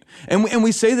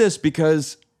 we say this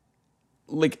because,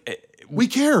 like, we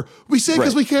care. We say it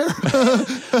because we care.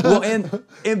 Well, and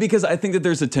because I think that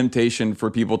there's a temptation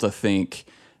for people to think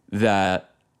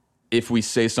that if we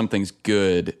say something's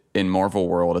good in Marvel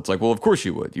world, it's like, well, of course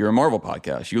you would. You're a Marvel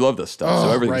podcast. You love this stuff,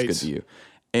 so everything's good to you.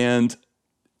 And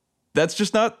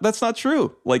that's not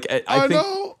true. Like, I think,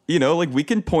 like, we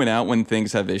can point out when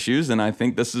things have issues, and I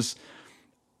think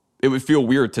it would feel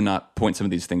weird to not point some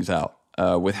of these things out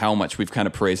with how much we've kind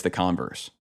of praised the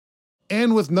converse.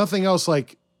 And with nothing else,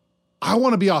 like, I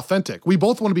want to be authentic. We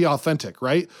both want to be authentic,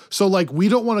 right? So like, we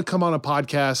don't want to come on a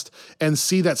podcast and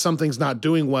see that something's not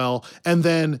doing well and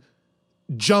then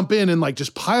jump in and like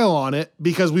just pile on it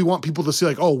because we want people to see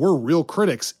like, oh, we're real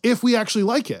critics if we actually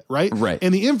like it, right? Right.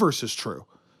 And the inverse is true.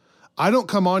 I don't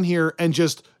come on here and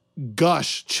just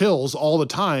gush chills all the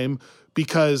time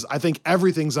because I think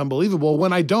everything's unbelievable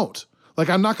when I don't. Like,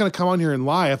 I'm not going to come on here and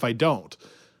lie if I don't.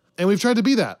 And we've tried to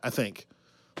be that, I think.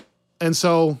 And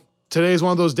so today is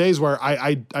one of those days where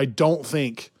I don't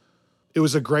think it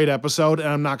was a great episode, and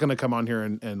I'm not going to come on here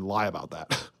and lie about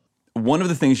that. One of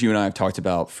the things you and I have talked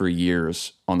about for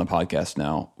years on the podcast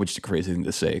now, which is a crazy thing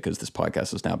to say because this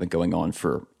podcast has now been going on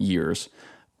for years,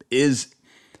 is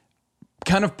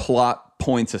kind of plot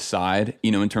points aside,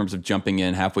 in terms of jumping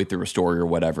in halfway through a story or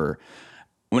whatever.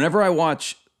 Whenever I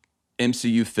watch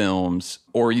MCU films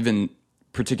or even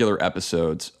particular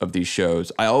episodes of these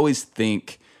shows, I always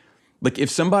think, like, if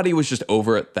somebody was just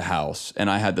over at the house and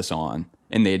I had this on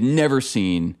and they had never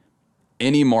seen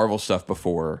any Marvel stuff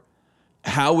before,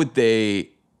 how would they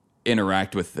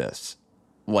interact with this?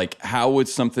 Like, how would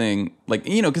something, like,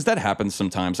 because that happens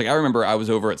sometimes. Like, I remember I was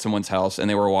over at someone's house and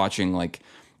they were watching, like,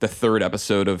 the third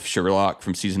episode of Sherlock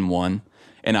from season 1,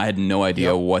 and I had no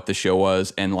idea what the show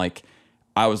was. And, like,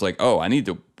 I was like, oh, I need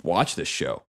to watch this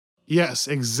show. Yes,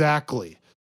 exactly.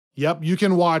 Yep, you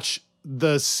can watch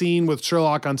the scene with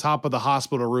Sherlock on top of the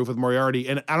hospital roof with Moriarty,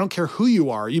 and I don't care who you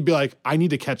are, you'd be like, I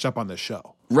need to catch up on this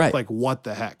show. Right. Like, what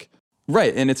the heck?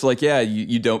 Right. And it's like, yeah,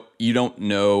 you don't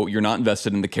know, you're not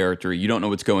invested in the character, you don't know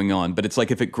what's going on, but it's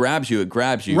like, if it grabs you, it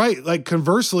grabs you. Right. Like,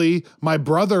 conversely, my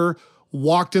brother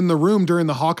walked in the room during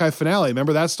the Hawkeye finale.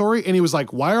 Remember that story? And he was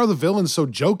like, why are the villains so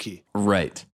jokey?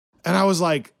 Right. And I was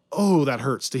like, oh, that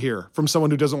hurts to hear from someone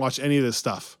who doesn't watch any of this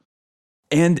stuff.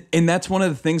 And that's one of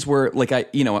the things where, like,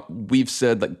 we've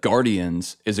said that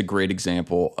Guardians is a great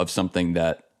example of something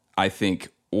that I think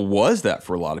was that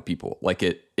for a lot of people. Like,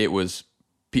 it was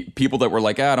people that were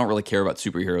like, I don't really care about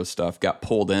superhero stuff, got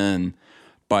pulled in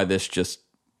by this just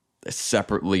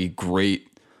separately great,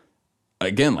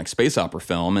 again, like, space opera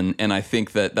film. And I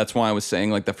think that's why I was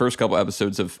saying, like, the first couple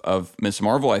episodes of Ms.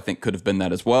 Marvel, I think, could have been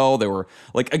that as well. They were,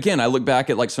 like, again, I look back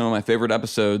at, like, some of my favorite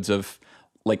episodes of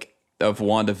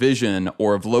WandaVision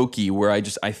or of Loki, where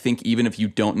I think even if you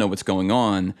don't know what's going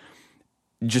on,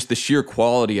 just the sheer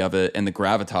quality of it and the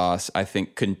gravitas, I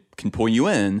think, can pull you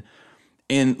in.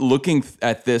 And looking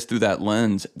at this through that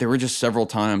lens, there were just several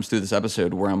times through this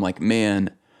episode where I'm like, man,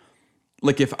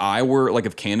 like, if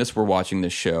Candace were watching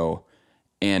this show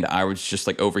and I was just,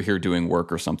 like, over here doing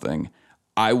work or something,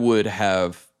 I would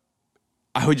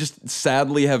just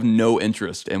sadly have no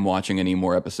interest in watching any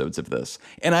more episodes of this.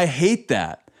 And I hate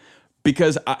that.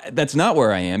 Because that's not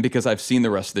where I am, because I've seen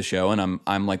the rest of the show and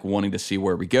I'm like wanting to see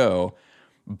where we go.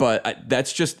 But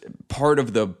that's just part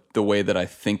of the way that I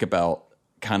think about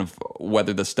kind of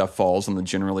whether the stuff falls on the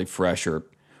generally fresh or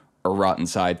rotten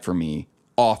side for me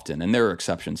often. And there are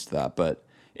exceptions to that, but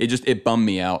it bummed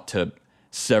me out to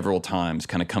several times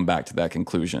kind of come back to that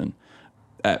conclusion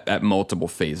at multiple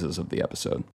phases of the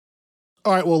episode.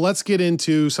 All right, well, let's get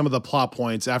into some of the plot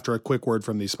points after a quick word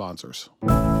from these sponsors.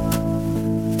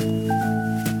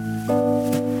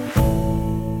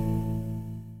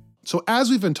 So as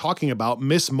we've been talking about,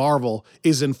 Ms. Marvel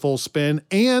is in full spin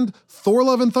and Thor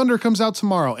Love and Thunder comes out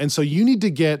tomorrow. And so you need to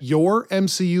get your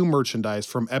MCU merchandise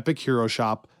from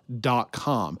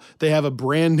EpicHeroShop.com. They have a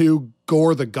brand new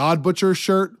Gore the God Butcher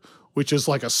shirt, which is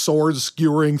like a sword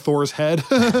skewering Thor's head.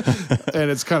 And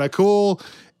it's kind of cool.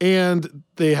 And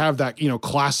they have that,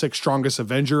 classic Strongest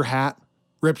Avenger hat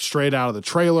ripped straight out of the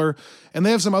trailer. And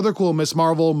they have some other cool Ms.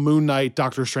 Marvel, Moon Knight,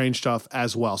 Doctor Strange stuff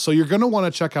as well. So you're going to want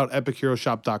to check out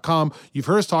EpicHeroShop.com. You've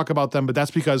heard us talk about them, but that's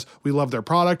because we love their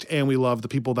product and we love the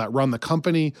people that run the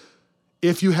company.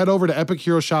 If you head over to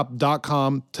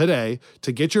EpicHeroShop.com today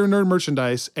to get your nerd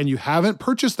merchandise and you haven't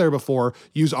purchased there before,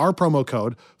 use our promo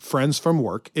code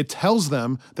FriendsFromWork. It tells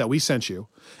them that we sent you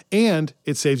and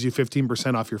it saves you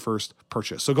 15% off your first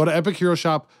purchase. So go to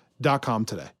EpicHeroShop.com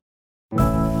today.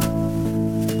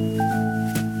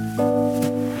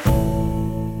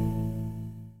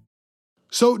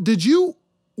 So did you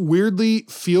weirdly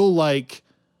feel like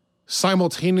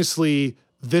simultaneously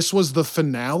this was the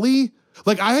finale?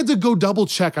 Like, I had to go double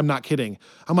check. I'm not kidding.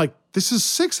 I'm like, this is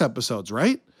 6 episodes,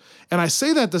 right? And I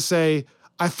say that to say,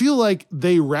 I feel like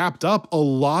they wrapped up a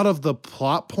lot of the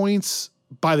plot points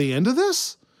by the end of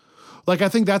this. Like, I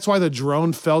think that's why the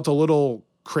drone felt a little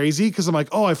crazy, because I'm like,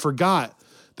 oh, I forgot.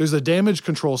 There's a damage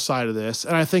control side of this,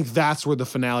 and I think that's where the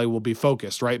finale will be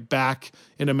focused, right? Back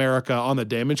in America on the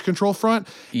damage control front.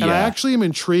 Yeah. And I actually am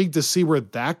intrigued to see where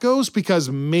that goes, because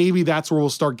maybe that's where we'll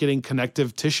start getting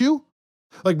connective tissue.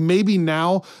 Like maybe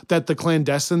now that the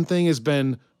clandestine thing has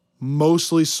been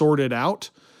mostly sorted out,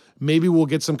 maybe we'll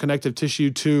get some connective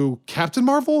tissue to Captain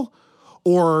Marvel,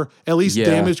 or at least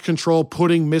Damage Control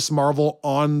putting Miss Marvel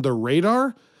on the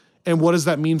radar. And what does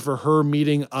that mean for her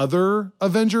meeting other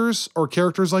Avengers or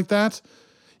characters like that?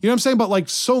 You know what I'm saying? But like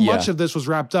so much of this was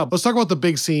wrapped up. Let's talk about the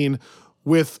big scene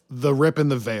with the rip in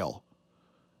the veil.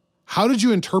 How did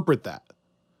you interpret that?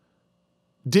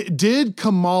 Did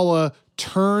Kamala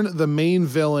turn the main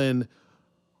villain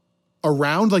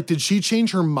around? Like, did she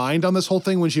change her mind on this whole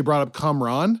thing when she brought up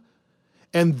Kamran?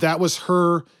 And that was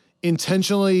her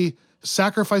intentionally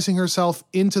sacrificing herself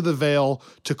into the veil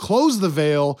to close the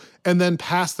veil and then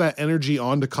pass that energy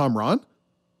on to Kamran?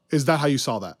 Is that how you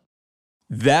saw that?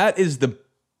 That's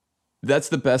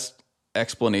the best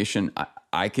explanation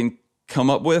I can come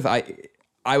up with.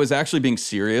 I was actually being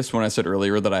serious when I said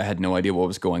earlier that I had no idea what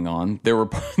was going on. There were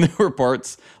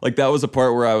parts, like that was a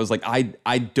part where I was like,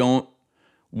 I don't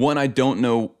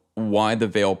know why the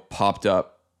veil popped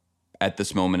up at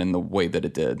this moment in the way that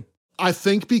it did. I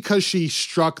think because she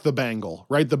struck the bangle,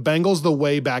 right? The bangle's the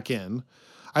way back in.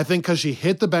 I think because she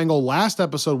hit the bangle last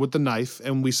episode with the knife,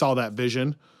 and we saw that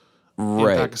vision in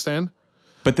Pakistan.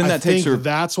 But then that takes her.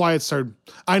 That's why it started.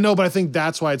 I know, but I think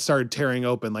that's why it started tearing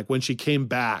open. Like when she came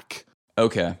back.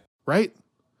 Okay. Right.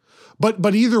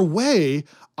 But either way,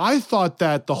 I thought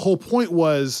that the whole point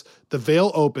was the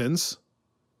veil opens.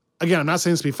 Again, I'm not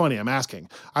saying this to be funny. I'm asking.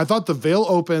 I thought the veil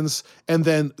opens and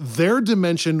then their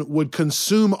dimension would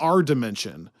consume our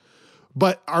dimension.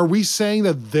 But are we saying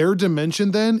that their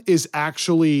dimension then is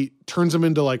actually turns them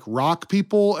into like rock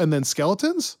people and then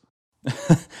skeletons?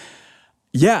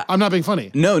 Yeah. I'm not being funny.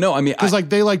 No. I mean, because like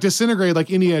they like disintegrate like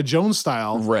Indiana Jones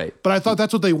style. Right. But I thought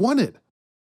that's what they wanted.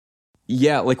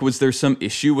 Yeah. Like, was there some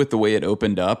issue with the way it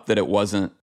opened up that it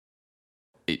wasn't?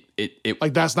 It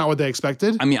like that's not what they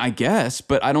expected? I mean, I guess,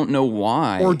 but I don't know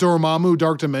why. Or Dormammu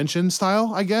Dark Dimension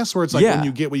style, I guess, where it's like when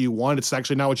you get what you want, it's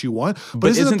actually not what you want. But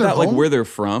isn't that like where they're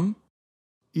from?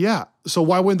 Yeah. So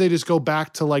why wouldn't they just go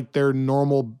back to like their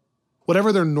normal,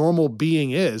 whatever their normal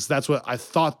being is? That's what I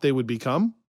thought they would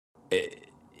become.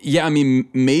 Yeah, I mean,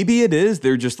 maybe it is.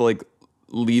 They're just like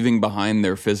leaving behind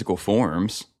their physical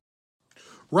forms.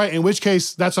 Right. In which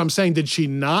case, that's what I'm saying. Did she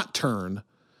not turn?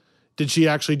 Did she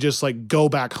actually just like go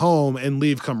back home and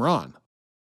leave Kamran?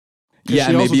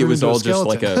 Yeah, maybe it was all just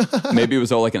like maybe it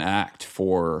was all like an act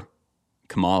for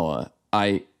Kamala.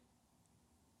 I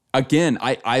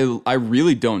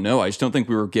really don't know. I just don't think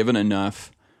we were given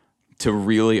enough to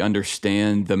really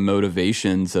understand the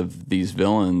motivations of these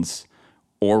villains,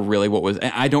 or really what was.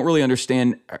 I don't really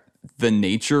understand the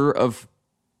nature of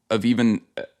even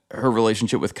her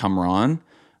relationship with Kamran.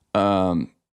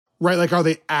 Right, like are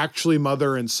they actually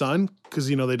mother and son? Because,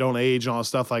 you know, they don't age and all that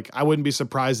stuff. Like, I wouldn't be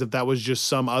surprised if that was just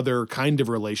some other kind of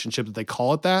relationship that they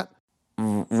call it that.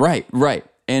 Right.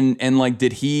 And like,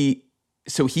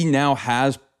 so he now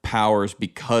has powers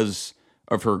because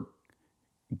of her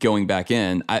going back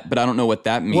in. But I don't know what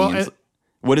that means. Well,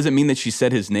 what does it mean that she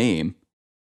said his name?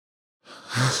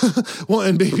 Well,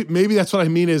 and maybe that's what I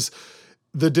mean is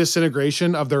the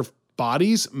disintegration of their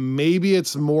bodies. Maybe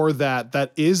it's more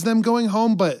that is them going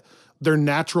home, but their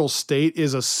natural state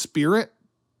is a spirit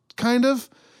kind of.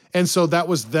 And so that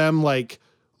was them like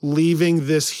leaving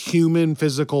this human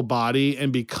physical body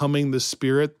and becoming the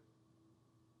spirit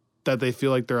that they feel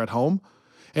like they're at home.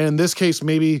 And in this case,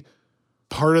 maybe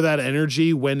part of that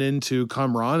energy went into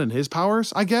Kamran and his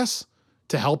powers, I guess,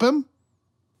 to help him.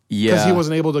 Yeah. Because he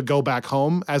wasn't able to go back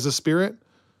home as a spirit.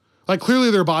 Like clearly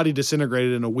their body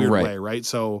disintegrated in a weird way, right?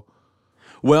 So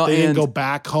they didn't go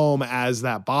back home as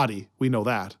that body. We know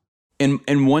that.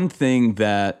 And one thing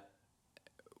that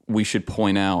we should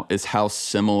point out is how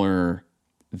similar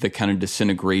the kind of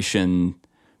disintegration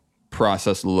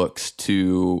process looks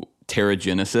to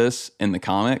Terrigenesis in the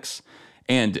comics,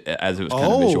 and as it was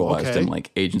kind of visualized in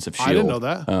like Agents of S.H.I.E.L.D. I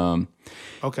didn't know that.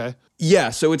 Okay. Yeah,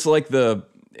 so it's like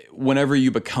whenever you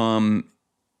become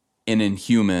an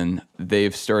Inhuman,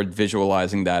 they've started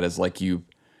visualizing that as like you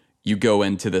go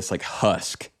into this like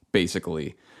husk,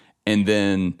 basically. And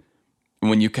then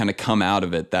when you kind of come out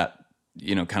of it, that,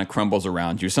 you know, kind of crumbles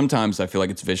around you. Sometimes I feel like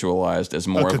it's visualized as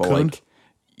more of a like,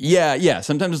 yeah.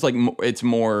 Sometimes it's like,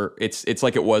 it's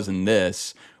like it was in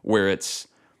this, where it's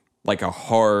like a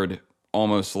hard,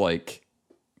 almost like,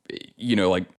 you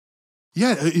know, like.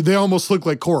 Yeah, they almost look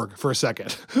like Korg for a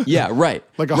second. Yeah, right.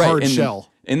 Like a hard shell.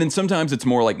 And then sometimes it's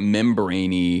more like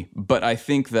membraney, but I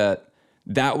think that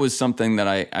was something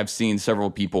that I've seen several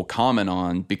people comment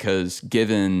on, because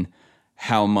given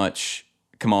how much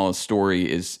Kamala's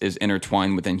story is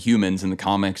intertwined with Inhumans in the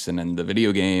comics and in the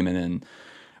video game and in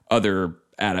other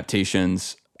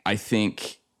adaptations. I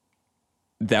think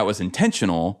that was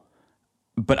intentional,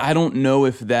 but I don't know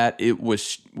if that it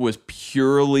was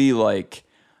purely like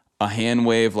a hand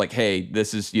wave, like, hey,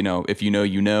 this is, if you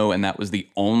know, and that was the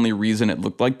only reason it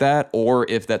looked like that, or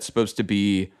if that's supposed to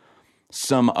be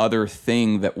some other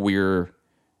thing that we're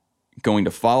going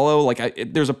to follow.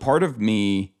 Like, there's a part of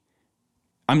me,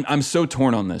 I'm so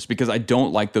torn on this because I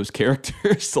don't like those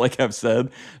characters, like I've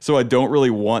said, so I don't really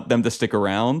want them to stick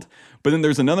around. But then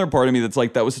there's another part of me that's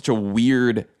like, that was such a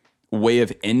weird way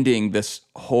of ending this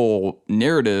whole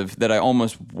narrative that I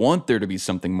almost want there to be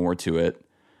something more to it.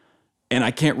 And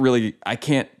I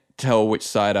can't tell which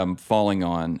side I'm falling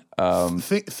on.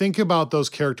 Think about those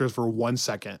characters for 1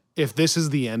 second. If this is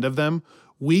the end of them,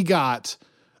 we got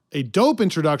a dope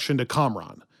introduction to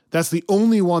Kamran. That's the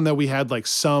only one that we had like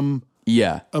some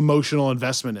emotional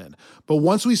investment in. But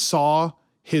once we saw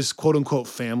his quote unquote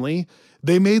family,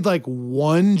 they made like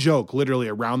one joke literally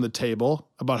around the table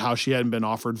about how she hadn't been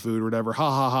offered food or whatever. Ha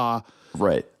ha ha.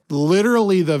 Right.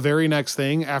 Literally the very next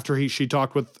thing after she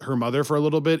talked with her mother for a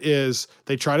little bit is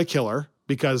they try to kill her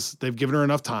because they've given her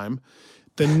enough time.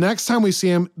 The next time we see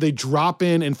him, they drop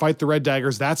in and fight the Red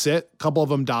Daggers. That's it. A couple of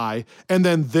them die. And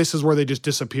then this is where they just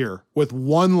disappear with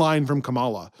one line from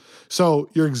Kamala. So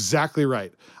you're exactly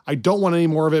right. I don't want any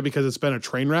more of it because it's been a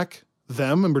train wreck,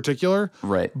 them in particular.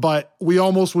 Right. But we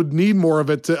almost would need more of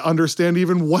it to understand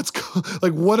even what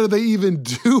are they even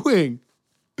doing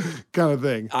kind of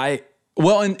thing.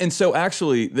 Well, and so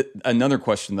actually another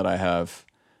question that I have,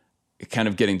 kind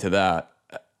of getting to that,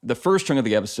 the first chunk of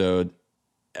the episode,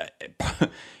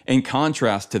 in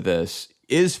contrast to this,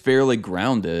 is fairly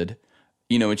grounded.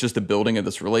 It's just the building of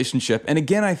this relationship. And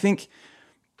again, I think,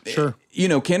 sure,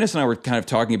 Candace and I were kind of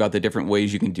talking about the different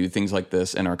ways you can do things like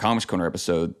this in our Comics Corner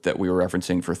episode that we were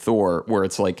referencing for Thor, where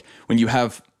it's like when you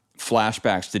have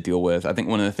flashbacks to deal with, I think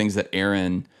one of the things that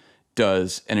Aaron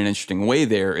does in an interesting way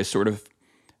there is sort of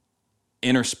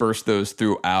intersperse those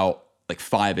throughout like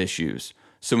 5 issues.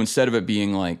 So instead of it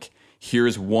being like,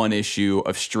 here's one issue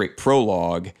of straight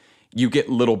prologue, you get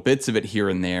little bits of it here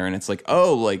and there. And it's like,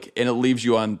 and it leaves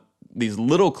you on these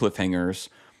little cliffhangers,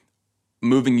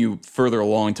 moving you further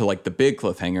along to like the big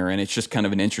cliffhanger. And it's just kind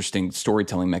of an interesting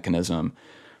storytelling mechanism.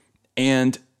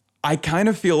 And I kind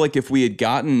of feel like if we had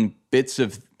gotten bits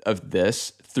of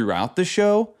this throughout the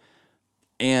show,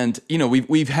 and,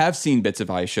 we have seen bits of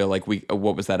Aisha, like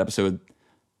what was that, episode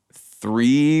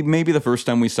 3, maybe the first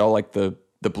time we saw like the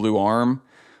blue arm.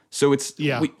 So it's,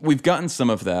 we've gotten some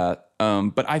of that.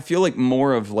 But I feel like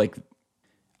more of like,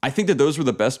 I think that those were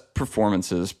the best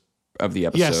performances of the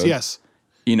episode. Yes.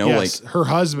 Like her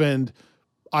husband,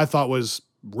 I thought was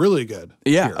really good.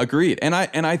 Yeah, here. Agreed. And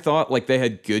I thought like they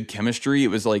had good chemistry. It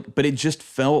was like, but it just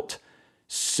felt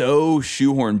so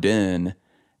shoehorned in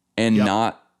and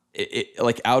not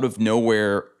like out of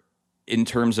nowhere in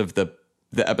terms of the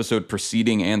episode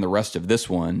preceding and the rest of this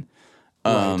one.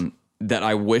 Right. That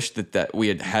I wish that we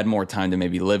had more time to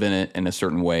maybe live in it in a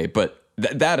certain way. But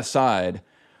that aside,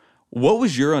 what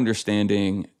was your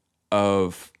understanding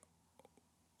of,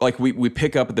 like, we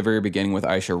pick up at the very beginning with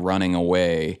Aisha running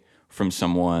away from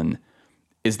someone.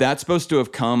 Is that supposed to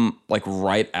have come like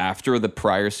right after the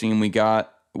prior scene we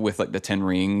got with like the 10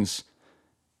 rings?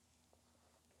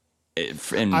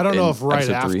 I don't know if right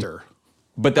after. 3?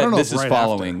 But this is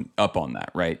following up on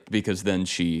that, right? Because then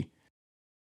she...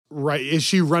 Right. Is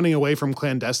she running away from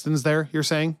clandestines there, you're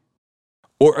saying?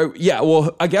 Or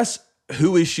well, I guess,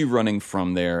 who is she running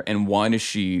from there, and why does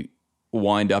she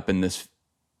wind up in this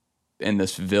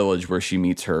village where she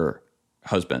meets her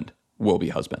husband, will-be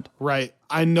husband? Right.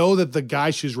 I know that the guy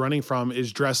she's running from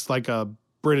is dressed like a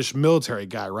British military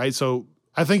guy, right? So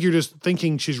I think you're just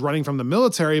thinking she's running from the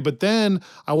military, but then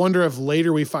I wonder if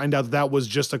later we find out that was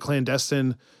just a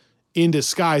clandestine in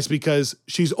disguise, because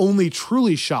she's only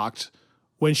truly shocked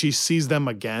when she sees them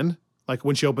again, like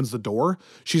when she opens the door.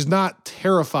 She's not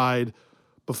terrified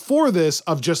before this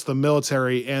of just the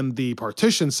military and the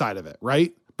partition side of it,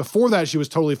 right? Before that, she was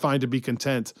totally fine to be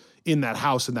content in that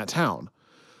house, in that town.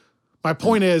 My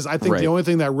point is, I think the only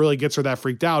thing that really gets her that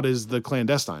freaked out is the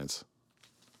clandestines.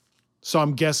 So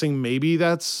I'm guessing maybe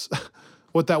that's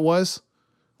what that was.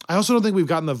 I also don't think we've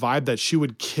gotten the vibe that she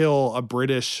would kill a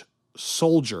British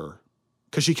soldier,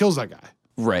 because she kills that guy.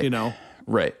 Right.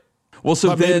 Right. Well, so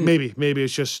but then maybe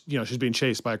it's just, she's being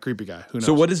chased by a creepy guy. Who knows?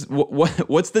 So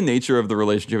what's the nature of the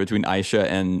relationship between Aisha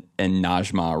and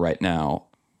Najma right now,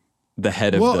 the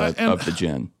head of the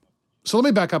Jinn? So let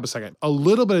me back up a second. A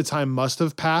little bit of time must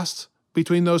have passed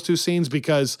between those two scenes,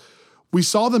 because we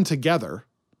saw them together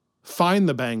find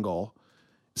the bangle,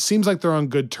 seems like they're on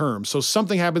good terms. So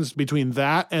something happens between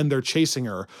that and they're chasing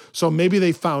her. So maybe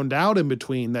they found out in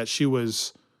between that she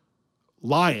was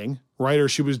lying, right? Or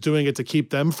she was doing it to keep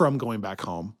them from going back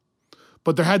home.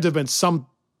 But there had to have been some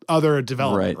other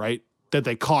development, right? That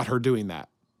they caught her doing that.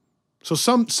 So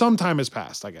some time has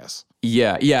passed, I guess.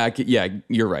 Yeah,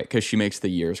 you're right, because she makes the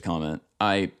years comment.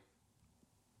 I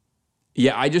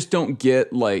just don't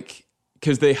get, like,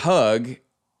 because they hug,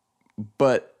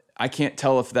 but I can't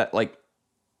tell if that, like,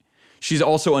 she's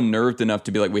also unnerved enough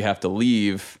to be like, we have to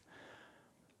leave.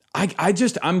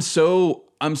 I'm so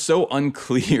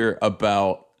unclear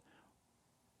about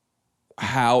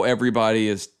how everybody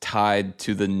is tied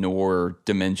to the Noor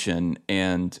dimension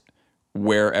and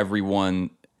where everyone,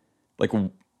 like,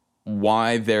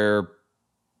 why they're,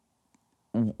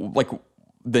 like,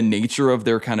 the nature of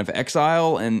their kind of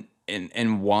exile and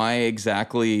why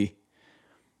exactly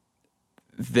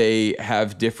they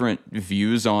have different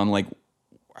views on, like,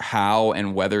 how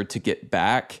and whether to get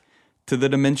back to the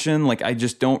dimension. Like, I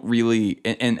just don't really,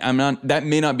 and I'm not, that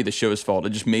may not be the show's fault.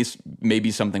 It just may be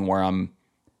something where I'm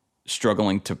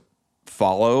struggling to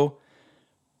follow,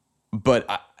 but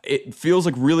it feels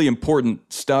like really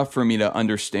important stuff for me to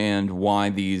understand why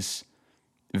these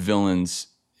villains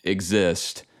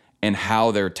exist and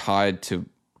how they're tied to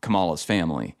Kamala's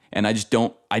family. And I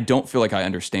don't feel like I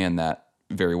understand that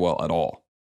very well at all.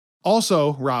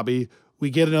 Also, Robbie, we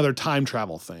get another time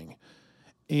travel thing.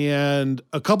 And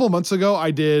a couple months ago,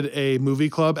 I did a movie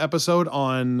club episode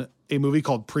on a movie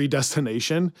called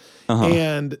Predestination.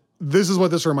 And this is what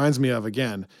this reminds me of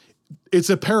again. It's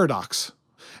a paradox.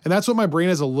 And that's what my brain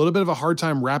has a little bit of a hard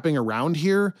time wrapping around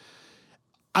here.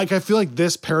 Like, I feel like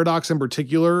this paradox in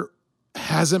particular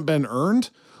hasn't been earned.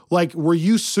 Like, were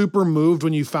you super moved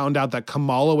when you found out that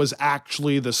Kamala was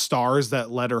actually the stars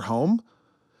that led her home?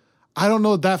 I don't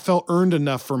know if that felt earned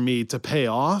enough for me to pay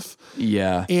off.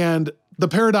 Yeah. And the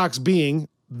paradox being,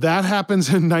 that happens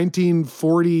in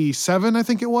 1947, I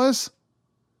think it was.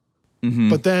 Mm-hmm.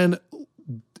 But then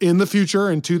in the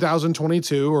future, in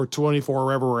 2022 or 24,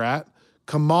 wherever we're at,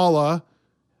 Kamala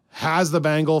has the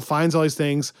bangle, finds all these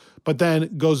things, but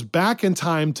then goes back in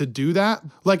time to do that.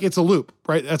 Like, it's a loop,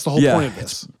 right? That's the whole point of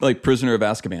this. Like Prisoner of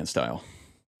Azkaban style.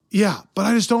 Yeah, but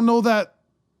I just don't know that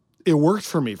it worked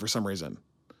for me for some reason.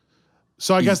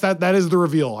 So I guess that is the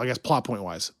reveal, I guess, plot point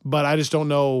wise. But I just don't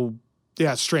know.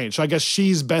 Yeah, it's strange. So I guess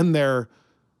she's been there.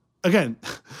 Again,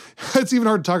 it's even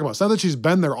hard to talk about. It's not that she's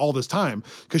been there all this time,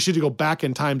 because she had to go back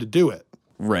in time to do it.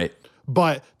 Right.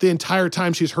 But the entire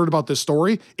time she's heard about this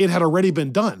story, it had already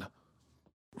been done.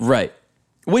 Right.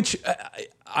 Which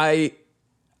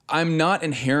I'm not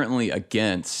inherently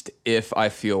against if I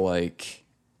feel like,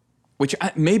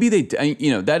 maybe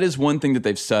that is one thing that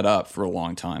they've set up for a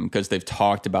long time, because they've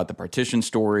talked about the partition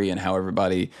story and how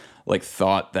everybody, like,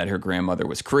 thought that her grandmother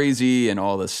was crazy and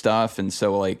all this stuff. And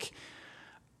so, like,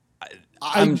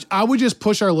 I would just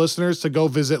push our listeners to go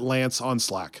visit Lance on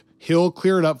Slack. He'll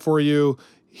clear it up for you.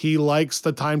 He likes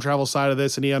the time travel side of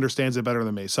this and he understands it better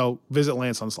than me. So visit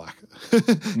Lance on Slack.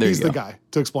 He's the guy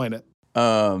to explain it.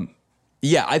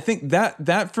 Yeah, I think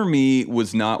that for me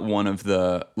was not one of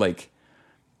the, like,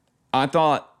 I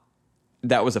thought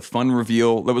that was a fun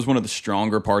reveal. That was one of the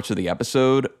stronger parts of the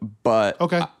episode, but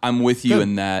okay. I'm with you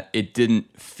in that it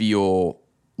didn't feel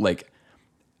like,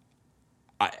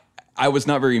 I was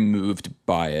not very moved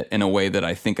by it in a way that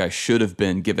I think I should have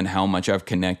been, given how much I've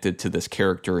connected to this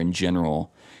character in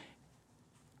general.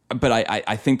 But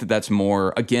I think that's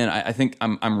more, again, I think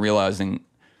I'm realizing,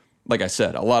 like I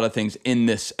said, a lot of things in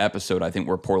this episode I think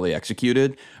were poorly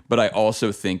executed, but I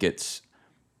also think it's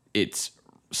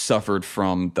suffered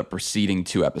from the preceding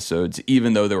two episodes,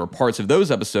 even though there were parts of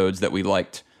those episodes that we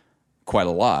liked quite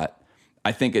a lot.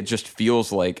 I think it just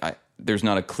feels like there's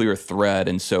not a clear thread,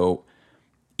 and so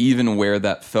even where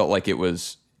that felt like it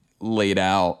was laid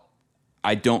out,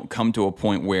 I don't come to a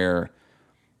point where,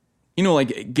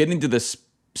 like, getting to this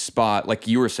spot, like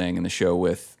you were saying in the show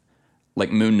with,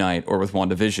 like, Moon Knight or with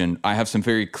WandaVision, I have some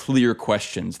very clear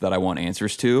questions that I want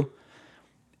answers to.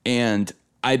 And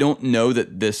I don't know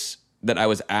that I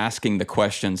was asking the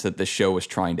questions that the show was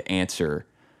trying to answer.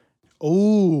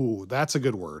 Oh, that's a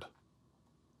good word.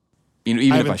 Even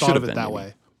if I should have been that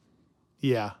way.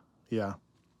 Yeah.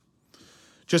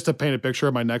 Just to paint a picture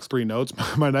of my next three notes,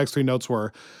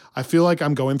 were, I feel like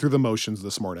I'm going through the motions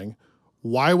this morning.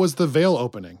 Why was the veil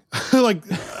opening?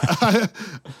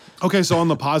 Okay, so on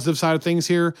the positive side of things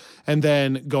here, and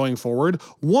then going forward,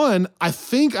 one, I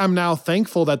think I'm now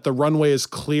thankful that the runway is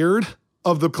cleared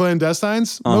of the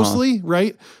clandestines, mostly,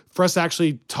 right? For us to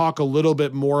actually talk a little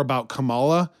bit more about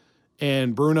Kamala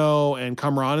and Bruno and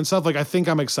Kamran and stuff. Like, I think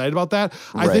I'm excited about that.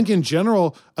 I Right. think in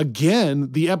general,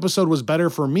 again, the episode was better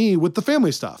for me with the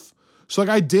family stuff. So like,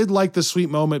 I did like the sweet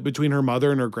moment between her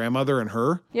mother and her grandmother and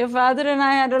her. Your father and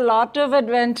I had a lot of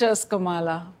adventures,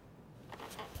 Kamala.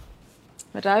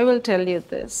 But I will tell you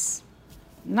this.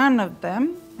 None of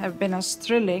them have been as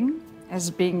thrilling as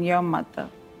being your mother.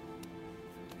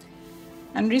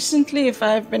 And recently, if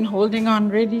I've been holding on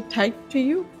really tight to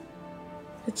you,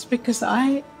 it's because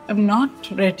I am not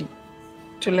ready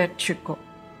to let you go.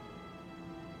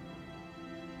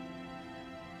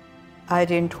 I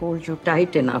didn't hold you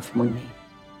tight enough, Munni.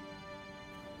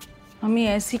 Mummy,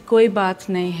 ऐसी कोई बात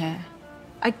नहीं है.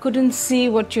 I couldn't see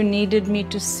what you needed me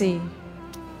to see.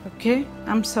 Okay?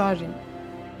 I'm sorry.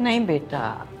 नहीं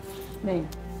बेटा, नहीं.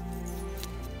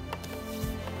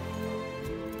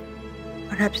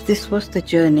 Perhaps this was the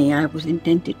journey I was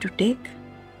intended to take.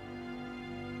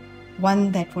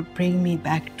 One that would bring me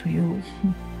back to you.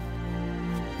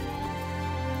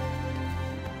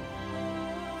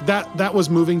 That was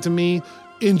moving to me.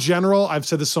 In general, I've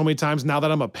said this so many times, now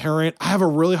that I'm a parent, I have a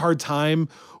really hard time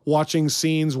watching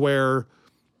scenes where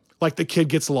like the kid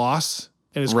gets lost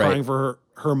and is Right. crying for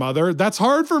her mother. That's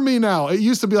hard for me now. It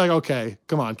used to be like, okay,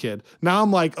 come on, kid. Now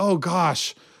I'm like, oh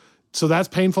gosh. So that's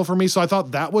painful for me. So I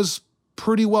thought that was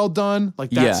pretty well done, like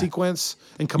that Yeah. sequence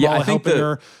and Kamala I think helping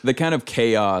her. the kind of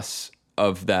chaos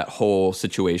of that whole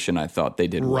situation, I thought they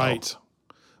did well. Right.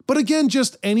 But again,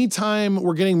 just anytime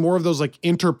we're getting more of those like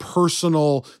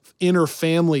interpersonal, inner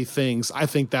family things, I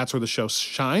think that's where the show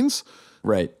shines.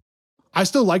 Right. I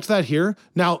still liked that here.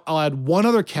 Now, I'll add one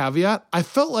other caveat. I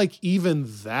felt like even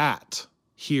that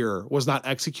here was not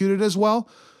executed as well.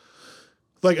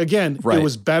 Like, again, Right. It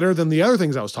was better than the other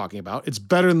things I was talking about. It's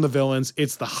better than the villains.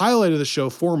 It's the highlight of the show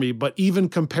for me. But even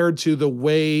compared to the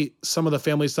way some of the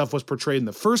family stuff was portrayed in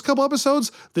the first couple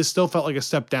episodes, this still felt like a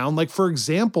step down. Like, for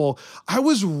example, I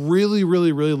was really,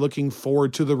 really, really looking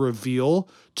forward to the reveal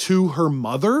to her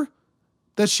mother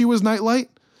that she was Nightlight.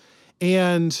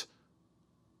 And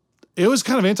it was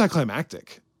kind of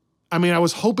anticlimactic. I mean, I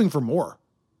was hoping for more.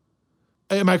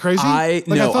 Am I crazy? I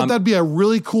thought that'd be a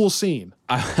really cool scene.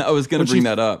 I was going to bring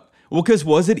that up. Well, because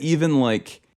was it even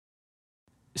like,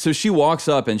 so she walks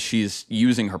up and she's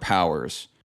using her powers,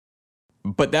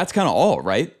 but that's kind of all,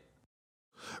 right?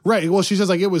 Right. Well, she says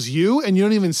like, it was you, and you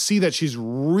don't even see that she's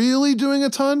really doing a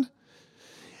ton.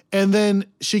 And then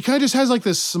she kind of just has like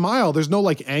this smile. There's no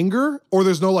like anger, or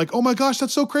there's no like, oh my gosh,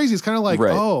 that's so crazy. It's kind of like,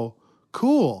 Right. Oh,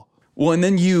 cool. Well, and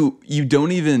then you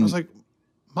don't even. I was like,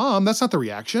 Mom, that's not the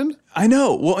reaction. I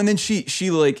know. Well, and then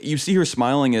she like, you see her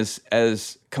smiling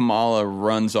as Kamala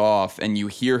runs off, and you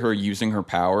hear her using her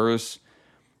powers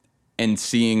and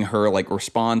seeing her like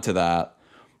respond to that.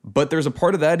 But there's a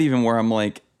part of that even where I'm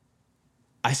like,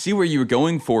 I see where you were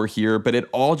going for here, but it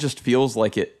all just feels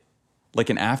like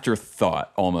an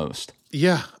afterthought almost.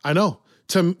 Yeah, I know.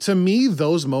 To me,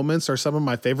 those moments are some of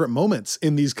my favorite moments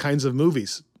in these kinds of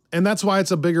movies. And that's why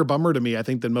it's a bigger bummer to me, I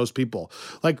think, than most people.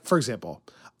 Like, for example,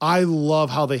 I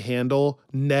love how they handle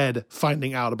Ned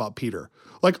finding out about Peter.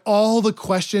 Like, all the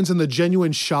questions and the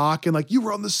genuine shock and like, you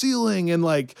were on the ceiling and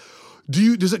like,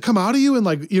 does it come out of you? And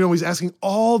like, he's asking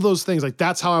all those things. Like,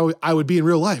 that's how I would be in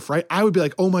real life, right? I would be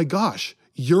like, oh my gosh,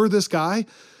 you're this guy.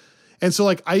 And so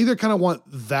like, I either kind of want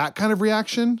that kind of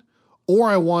reaction, or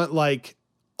I want like,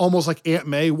 almost like Aunt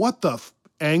May, what the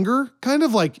anger? Kind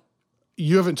of like,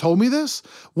 you haven't told me this?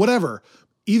 Whatever.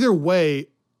 Either way,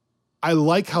 I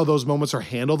like how those moments are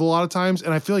handled a lot of times.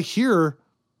 And I feel like here,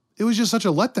 it was just such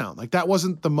a letdown. Like, that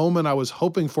wasn't the moment I was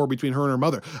hoping for between her and her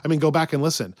mother. I mean, go back and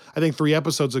listen. I think 3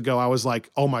 episodes ago, I was like,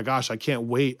 oh my gosh, I can't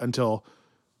wait until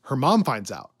her mom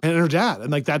finds out, and her dad,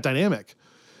 and like that dynamic.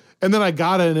 And then I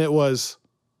got it, and it was,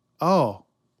 oh,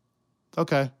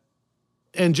 okay.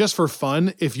 And just for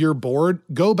fun, if you're bored,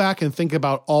 go back and think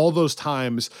about all those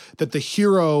times that the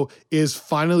hero is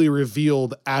finally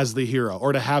revealed as the hero,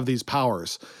 or to have these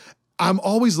powers. I'm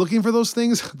always looking for those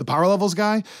things, the power levels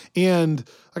guy. And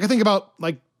like, I think about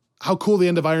like how cool the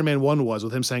end of Iron Man 1 was,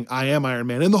 with him saying, I am Iron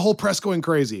Man, and the whole press going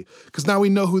crazy, because now we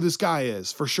know who this guy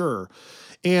is for sure.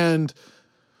 And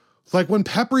like when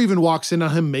Pepper even walks in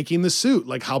on him making the suit,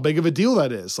 like how big of a deal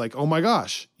that is. Like, oh my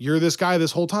gosh, you're this guy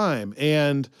this whole time.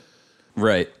 And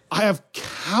Right. I have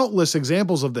countless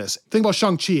examples of this. Think about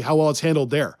Shang-Chi, how well it's handled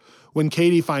there. When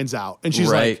Katie finds out and she's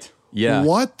like, yeah,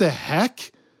 what the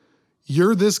heck?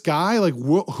 You're this guy? Like,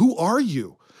 who are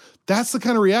you? That's the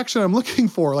kind of reaction I'm looking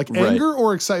for, like anger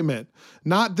or excitement,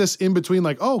 not this in between,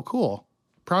 like, oh, cool,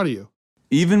 proud of you.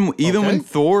 Even when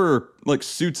Thor like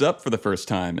suits up for the first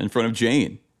time in front of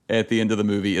Jane at the end of the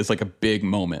movie is like a big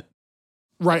moment.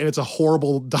 Right, and it's a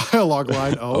horrible dialogue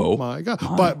line. Oh, my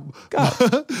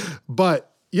God.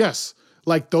 But yes,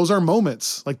 like those are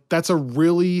moments. Like that's a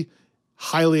really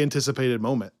highly anticipated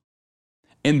moment.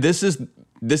 And this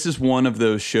is one of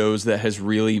those shows that has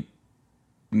really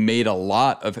made a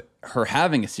lot of her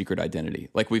having a secret identity.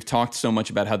 Like we've talked so much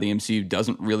about how the MCU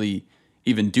doesn't really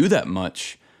even do that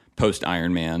much post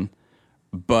Iron Man,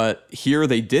 but here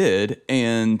they did,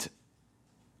 and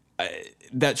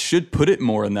that should put it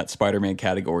more in that Spider-Man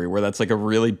category where that's like a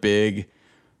really big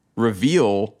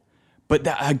reveal. But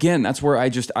again, that's where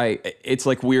it's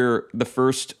like the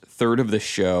first third of the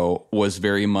show was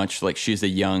very much like she's a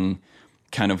young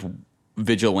kind of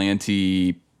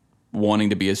vigilante wanting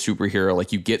to be a superhero.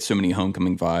 Like you get so many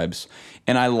Homecoming vibes.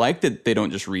 And I like that they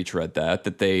don't just retread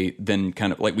that they then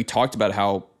kind of like we talked about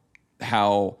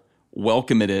how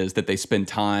welcome it is that they spend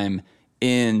time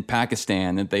in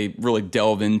Pakistan, that they really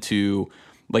delve into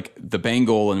like the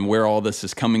Bengal and where all this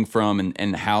is coming from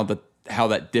and how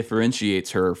that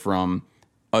differentiates her from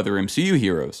other MCU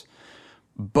heroes.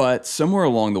 But somewhere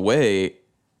along the way,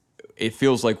 it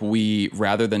feels like we,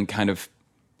 rather than kind of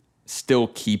still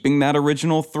keeping that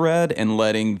original thread and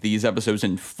letting these episodes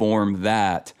inform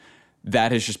that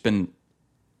has just been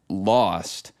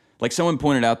lost. Like someone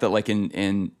pointed out that like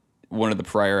in one of the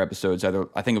prior episodes,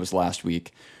 I think it was last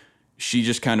week, she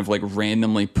just kind of like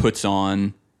randomly puts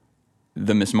on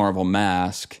the Ms. Marvel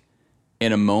mask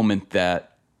in a moment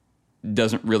that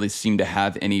doesn't really seem to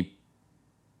have any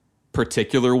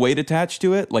particular weight attached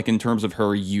to it, like in terms of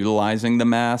her utilizing the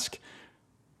mask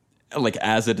like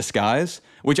as a disguise,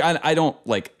 which I don't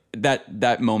like.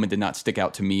 That moment did not stick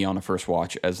out to me on a first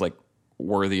watch as like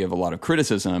worthy of a lot of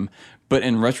criticism, but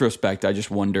in retrospect I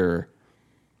just wonder,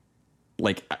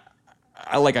 like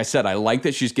I said, I like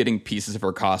that she's getting pieces of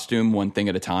her costume one thing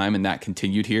at a time, and that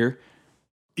continued here.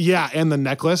 Yeah, and the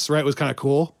necklace, right, was kind of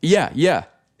cool. Yeah.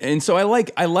 And so I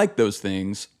like those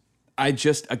things. I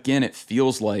just, again, it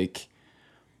feels like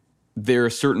there are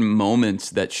certain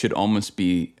moments that should almost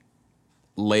be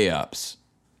layups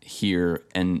here,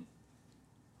 and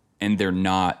they're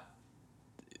not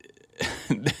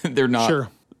Sure.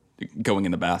 going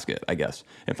in the basket, I guess,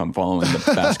 if I'm following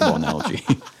the basketball analogy.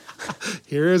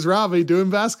 Here is Robbie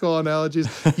doing basketball analogies.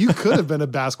 You could have been a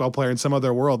basketball player in some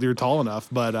other world. You're tall enough,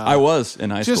 but I was in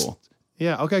high school.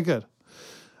 Yeah. Okay. Good.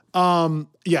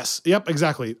 Yes. Yep.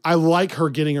 Exactly. I like her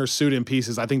getting her suit in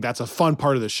pieces. I think that's a fun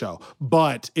part of the show,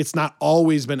 but it's not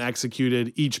always been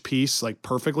executed each piece like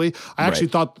perfectly. I actually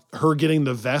thought her getting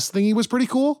the vest thingy was pretty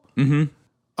cool.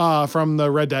 From the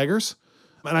Red Daggers,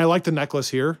 and I like the necklace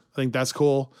here. I think that's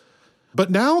cool. But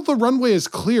now the runway is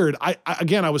cleared. I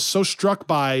was so struck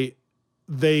by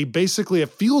they basically, it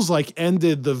feels like,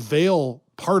 ended the veil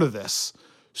part of this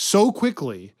so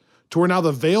quickly to where now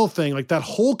the veil thing, like that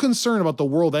whole concern about the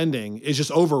world ending is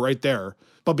just over right there.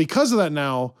 But because of that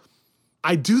now,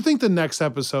 I do think the next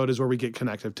episode is where we get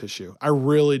connective tissue. I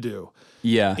really do.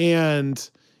 Yeah. And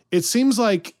it seems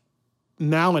like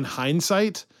now in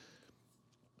hindsight,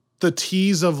 the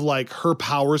tease of like her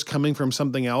powers coming from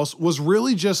something else was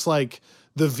really just like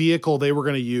the vehicle they were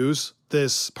going to use,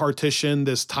 this partition,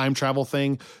 this time travel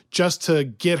thing, just to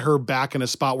get her back in a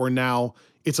spot where now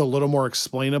it's a little more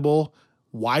explainable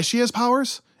why she has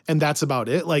powers. And that's about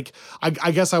it. Like,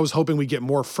 I guess I was hoping we get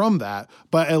more from that,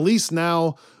 but at least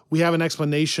now we have an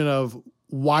explanation of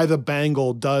why the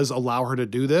bangle does allow her to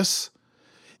do this.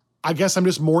 I guess I'm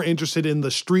just more interested in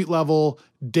the street level,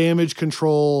 damage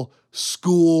control,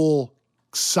 school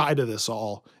side of this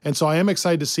all. And so I am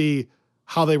excited to see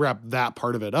how they wrap that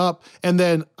part of it up. And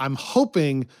then I'm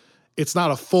hoping it's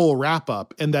not a full wrap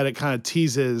up and that it kind of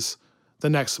teases the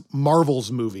next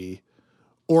Marvel's movie,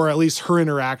 or at least her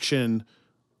interaction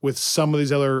with some of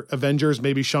these other Avengers,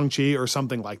 maybe Shang-Chi or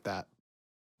something like that.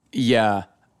 Yeah.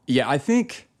 I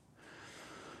think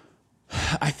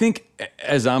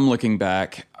as I'm looking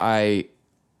back, I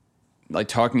like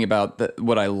talking about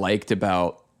what I liked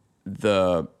about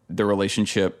the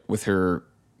relationship with her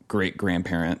great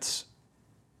grandparents.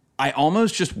 I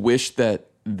almost just wish that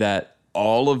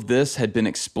all of this had been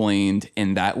explained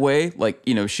in that way. Like,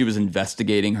 you know, she was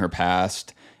investigating her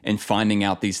past and finding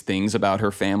out these things about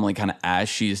her family kind of as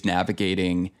she's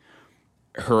navigating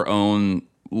her own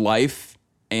life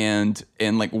and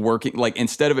like working, like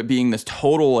instead of it being this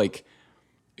total, like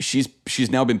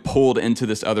she's now been pulled into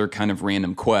this other kind of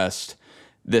random quest,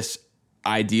 this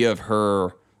idea of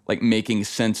her like making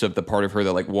sense of the part of her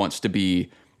that like wants to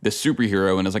be the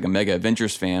superhero and is like a mega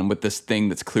Avengers fan with this thing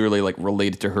that's clearly like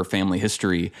related to her family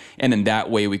history. And in that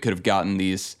way we could have gotten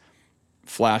these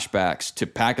flashbacks to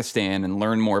Pakistan and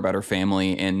learn more about her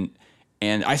family. And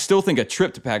I still think a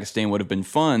trip to Pakistan would have been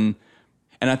fun.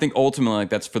 And I think ultimately like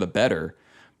that's for the better.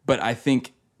 But I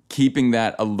think keeping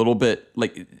that a little bit,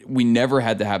 like we never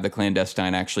had to have the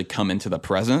clandestine actually come into the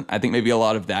present. I think maybe a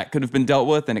lot of that could have been dealt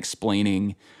with and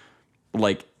explaining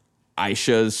like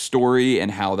Aisha's story and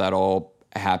how that all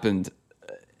happened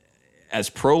as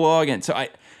prologue. And so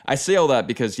I say all that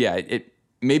because, yeah, it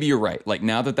maybe you're right. Like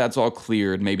now that that's all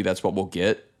cleared, maybe that's what we'll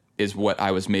get, is what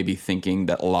I was maybe thinking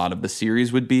that a lot of the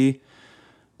series would be.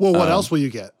 Well, what else will you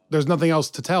get? There's nothing else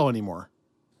to tell anymore.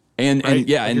 And right?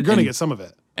 yeah, like you're going to get some of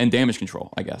it. And damage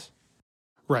control, I guess.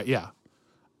 Right, yeah.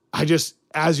 I just,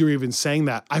 as you were even saying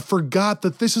that, I forgot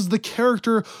that this is the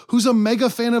character who's a mega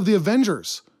fan of the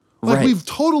Avengers. Like, Right. we've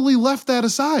totally left that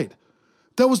aside.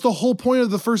 That was the whole point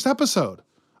of the first episode,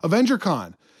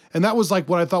 AvengerCon. And that was like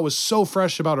what I thought was so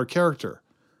fresh about her character.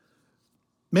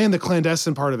 Man, the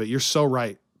clandestine part of it, you're so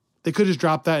right. They could have just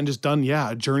dropped that and just done,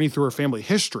 a journey through her family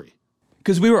history.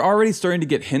 Because we were already starting to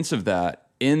get hints of that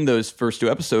in those first 2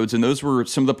 episodes, and those were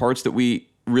some of the parts that we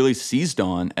really seized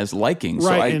on as liking.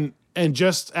 Right, So and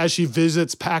just as she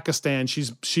visits Pakistan, she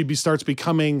starts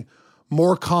becoming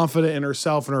more confident in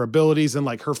herself and her abilities, and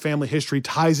like her family history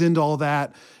ties into all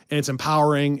that, and it's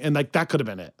empowering, and like that could have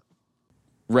been it.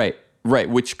 Right,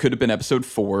 which could have been episode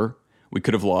 4. We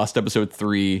could have lost episode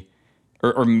 3,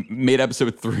 or made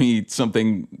episode 3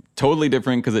 something totally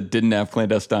different because it didn't have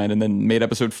clandestine, and then made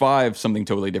episode 5 something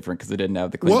totally different because it didn't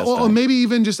have the clandestine. Well, maybe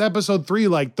even just episode 3,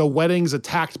 like the wedding's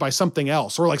attacked by something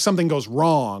else, or like something goes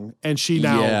wrong, and she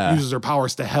now uses her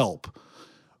powers to help,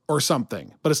 or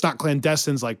something. But it's not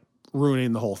clandestine's like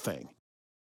ruining the whole thing.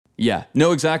 Yeah,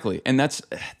 no, exactly. And that's,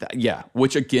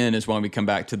 which again is why we come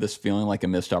back to this feeling like a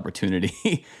missed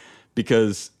opportunity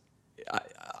because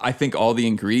I think all the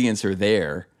ingredients are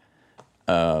there.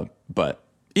 But,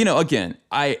 again,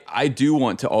 I do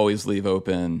want to always leave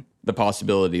open the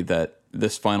possibility that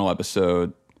this final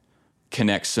episode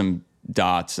connects some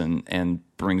dots and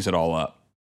brings it all up.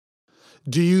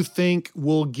 Do you think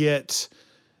we'll get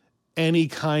any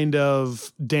kind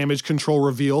of damage control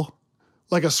reveal?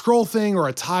 Like a scroll thing or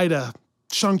a tie to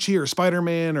Shang-Chi or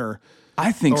Spider-Man or...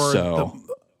 I think so.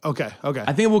 Okay.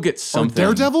 I think we'll get something.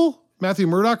 Or Daredevil? Matthew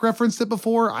Murdock referenced it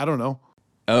before. I don't know.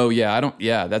 Oh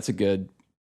yeah, that's a good...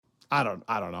 I don't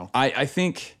know. I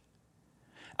think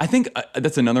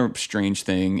that's another strange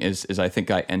thing is I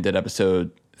think I ended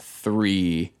episode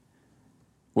 3,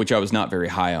 which I was not very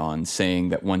high on, saying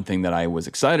that one thing that I was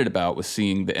excited about was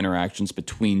seeing the interactions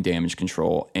between damage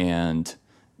control and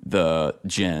the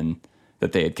Jinn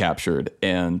that they had captured.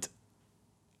 And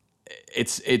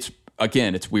it's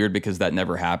again, it's weird because that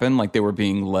never happened. Like they were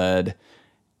being led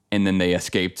and then they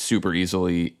escaped super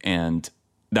easily and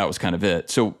that was kind of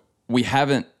it. So we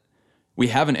haven't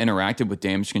interacted with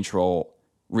damage control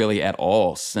really at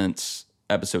all since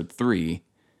episode 3.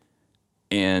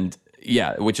 And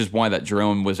yeah, which is why that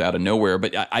drone was out of nowhere.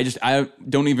 But I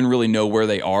don't even really know where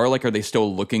they are. Like, are they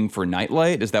still looking for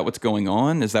Nightlight? Is that what's going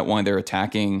on? Is that why they're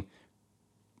attacking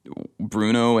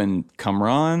Bruno and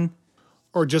Kamran?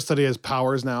 Or just that he has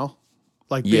powers now?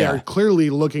 Like they are clearly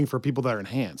looking for people that are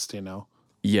enhanced,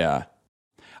 Yeah.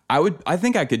 I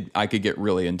think I could get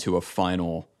really into a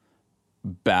final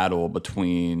battle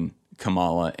between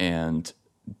Kamala and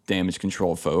damage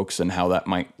control folks and how that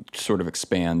might sort of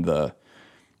expand the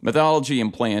mythology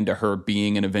and play into her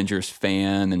being an Avengers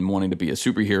fan and wanting to be a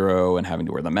superhero and having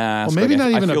to wear the mask. Well, maybe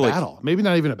not even a battle. Maybe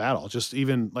not even a battle. Just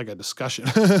even like a discussion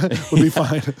would be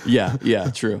fine. Yeah,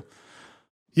 true.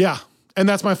 Yeah. And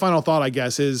that's my final thought, I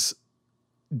guess, is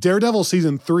Daredevil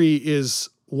season 3 is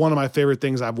one of my favorite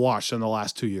things I've watched in the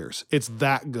last 2 years. It's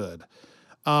that good.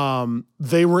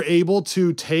 They were able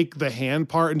to take the hand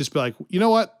part and just be like, you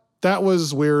know what? That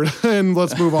was weird. And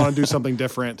let's move on and do something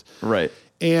different. Right.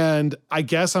 And I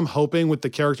guess I'm hoping with the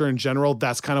character in general,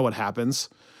 that's kind of what happens.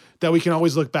 That we can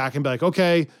always look back and be like,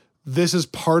 okay, this is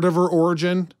part of her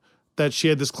origin, that she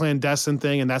had this clandestine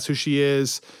thing and that's who she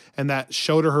is. And that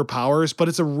showed her powers. But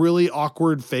it's a really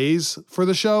awkward phase for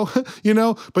the show,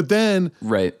 But then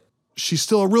she's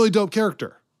still a really dope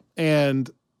character. And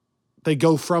they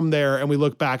go from there and we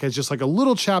look back as just like a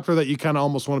little chapter that you kind of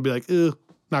almost want to be like,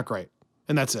 not great.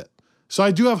 And that's it. So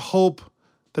I do have hope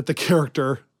that the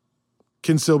character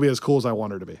can still be as cool as I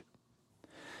want her to be.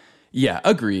 Yeah,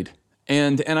 agreed.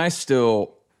 And I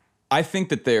think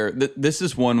that this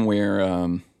is one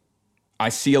where I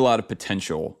see a lot of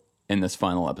potential in this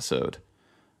final episode.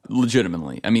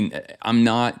 Legitimately. I mean, I'm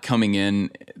not coming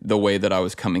in the way that I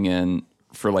was coming in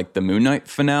for like the Moon Knight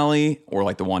finale or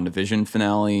like the WandaVision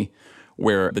finale,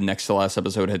 where the next to last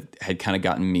episode had kind of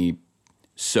gotten me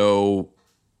so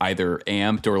either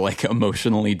amped or like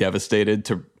emotionally devastated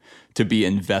to be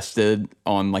invested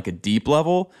on like a deep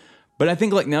level. But I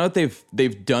think like now that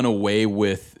they've done away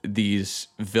with these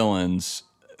villains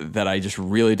that I just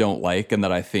really don't like, and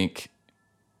that I think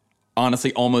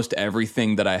honestly almost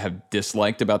everything that I have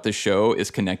disliked about this show is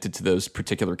connected to those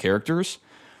particular characters.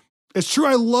 It's true.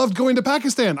 I loved going to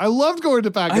Pakistan. I loved going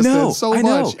to Pakistan so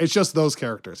much. It's just those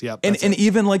characters. Yep. And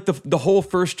even like the whole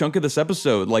first chunk of this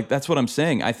episode, like that's what I'm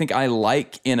saying. I think I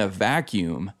like in a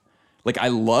vacuum, like I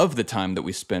love the time that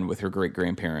we spend with her great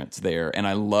grandparents there, and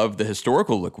I love the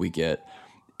historical look we get.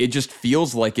 It just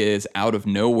feels like it is out of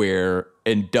nowhere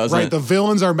and doesn't. Right. The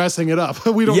villains are messing it up.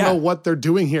 We don't know what they're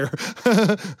doing here.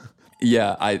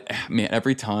 Yeah.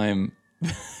 Every time.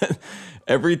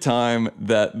 Every time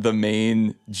that the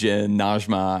main Jinn,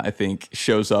 Najma, I think,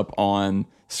 shows up on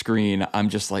screen, I'm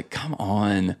just like, come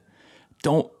on.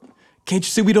 Can't you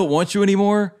see we don't want you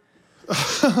anymore?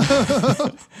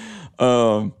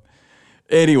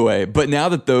 Anyway, but now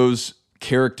that those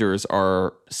characters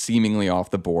are seemingly off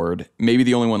the board, maybe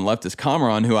the only one left is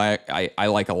Kamran, who I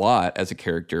like a lot as a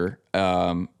character.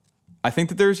 I think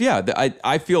that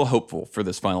I feel hopeful for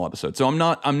this final episode. So I'm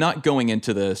not going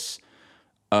into this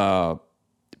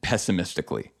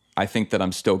pessimistically. I think that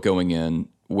I'm still going in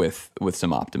with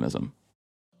some optimism.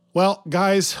 Well,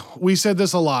 guys, we said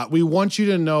this a lot. We want you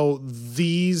to know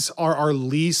these are our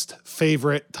least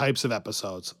favorite types of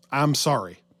episodes. I'm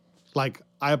sorry. Like,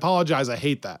 I apologize. I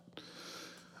hate that.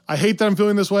 I hate that I'm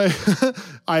feeling this way.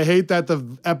 I hate that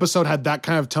the episode had that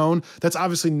kind of tone. That's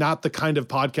obviously not the kind of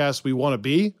podcast we want to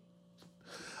be.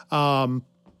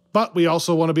 But we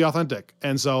also want to be authentic.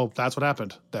 And so that's what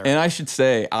happened there. And I should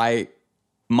say,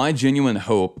 my genuine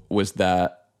hope was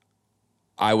that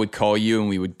I would call you and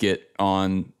we would get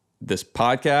on this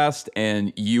podcast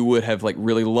and you would have like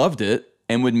really loved it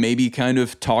and would maybe kind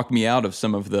of talk me out of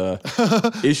some of the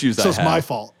issues I have. So it's my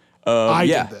fault. I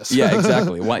did this. Yeah,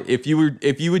 exactly. Why, if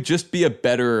you would just be a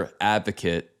better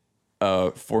advocate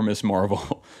for Ms.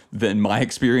 Marvel, then my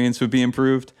experience would be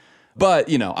improved. But,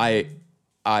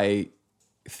 I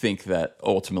think that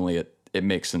ultimately it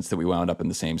makes sense that we wound up in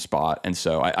the same spot. And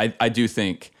so I do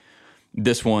think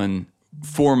this one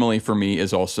formally for me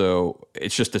is also,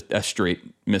 it's just a straight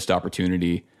missed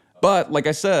opportunity. But like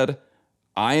I said,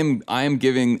 I know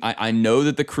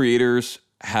that the creators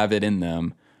have it in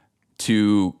them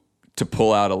to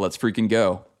pull out a let's freaking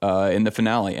go in the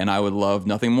finale. And I would love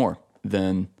nothing more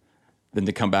than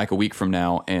to come back a week from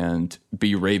now and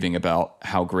be raving about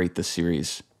how great this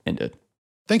series ended.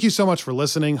 Thank you so much for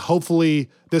listening. Hopefully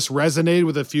this resonated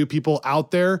with a few people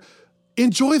out there.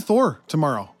 Enjoy Thor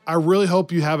tomorrow. I really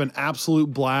hope you have an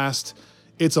absolute blast.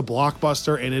 It's a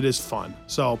blockbuster and it is fun.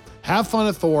 So have fun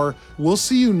at Thor. We'll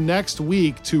see you next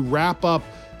week to wrap up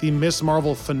the Ms.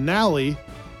 Marvel finale.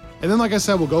 And then, like I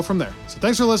said, we'll go from there. So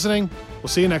thanks for listening. We'll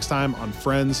see you next time on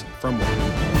Friends from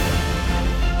Work.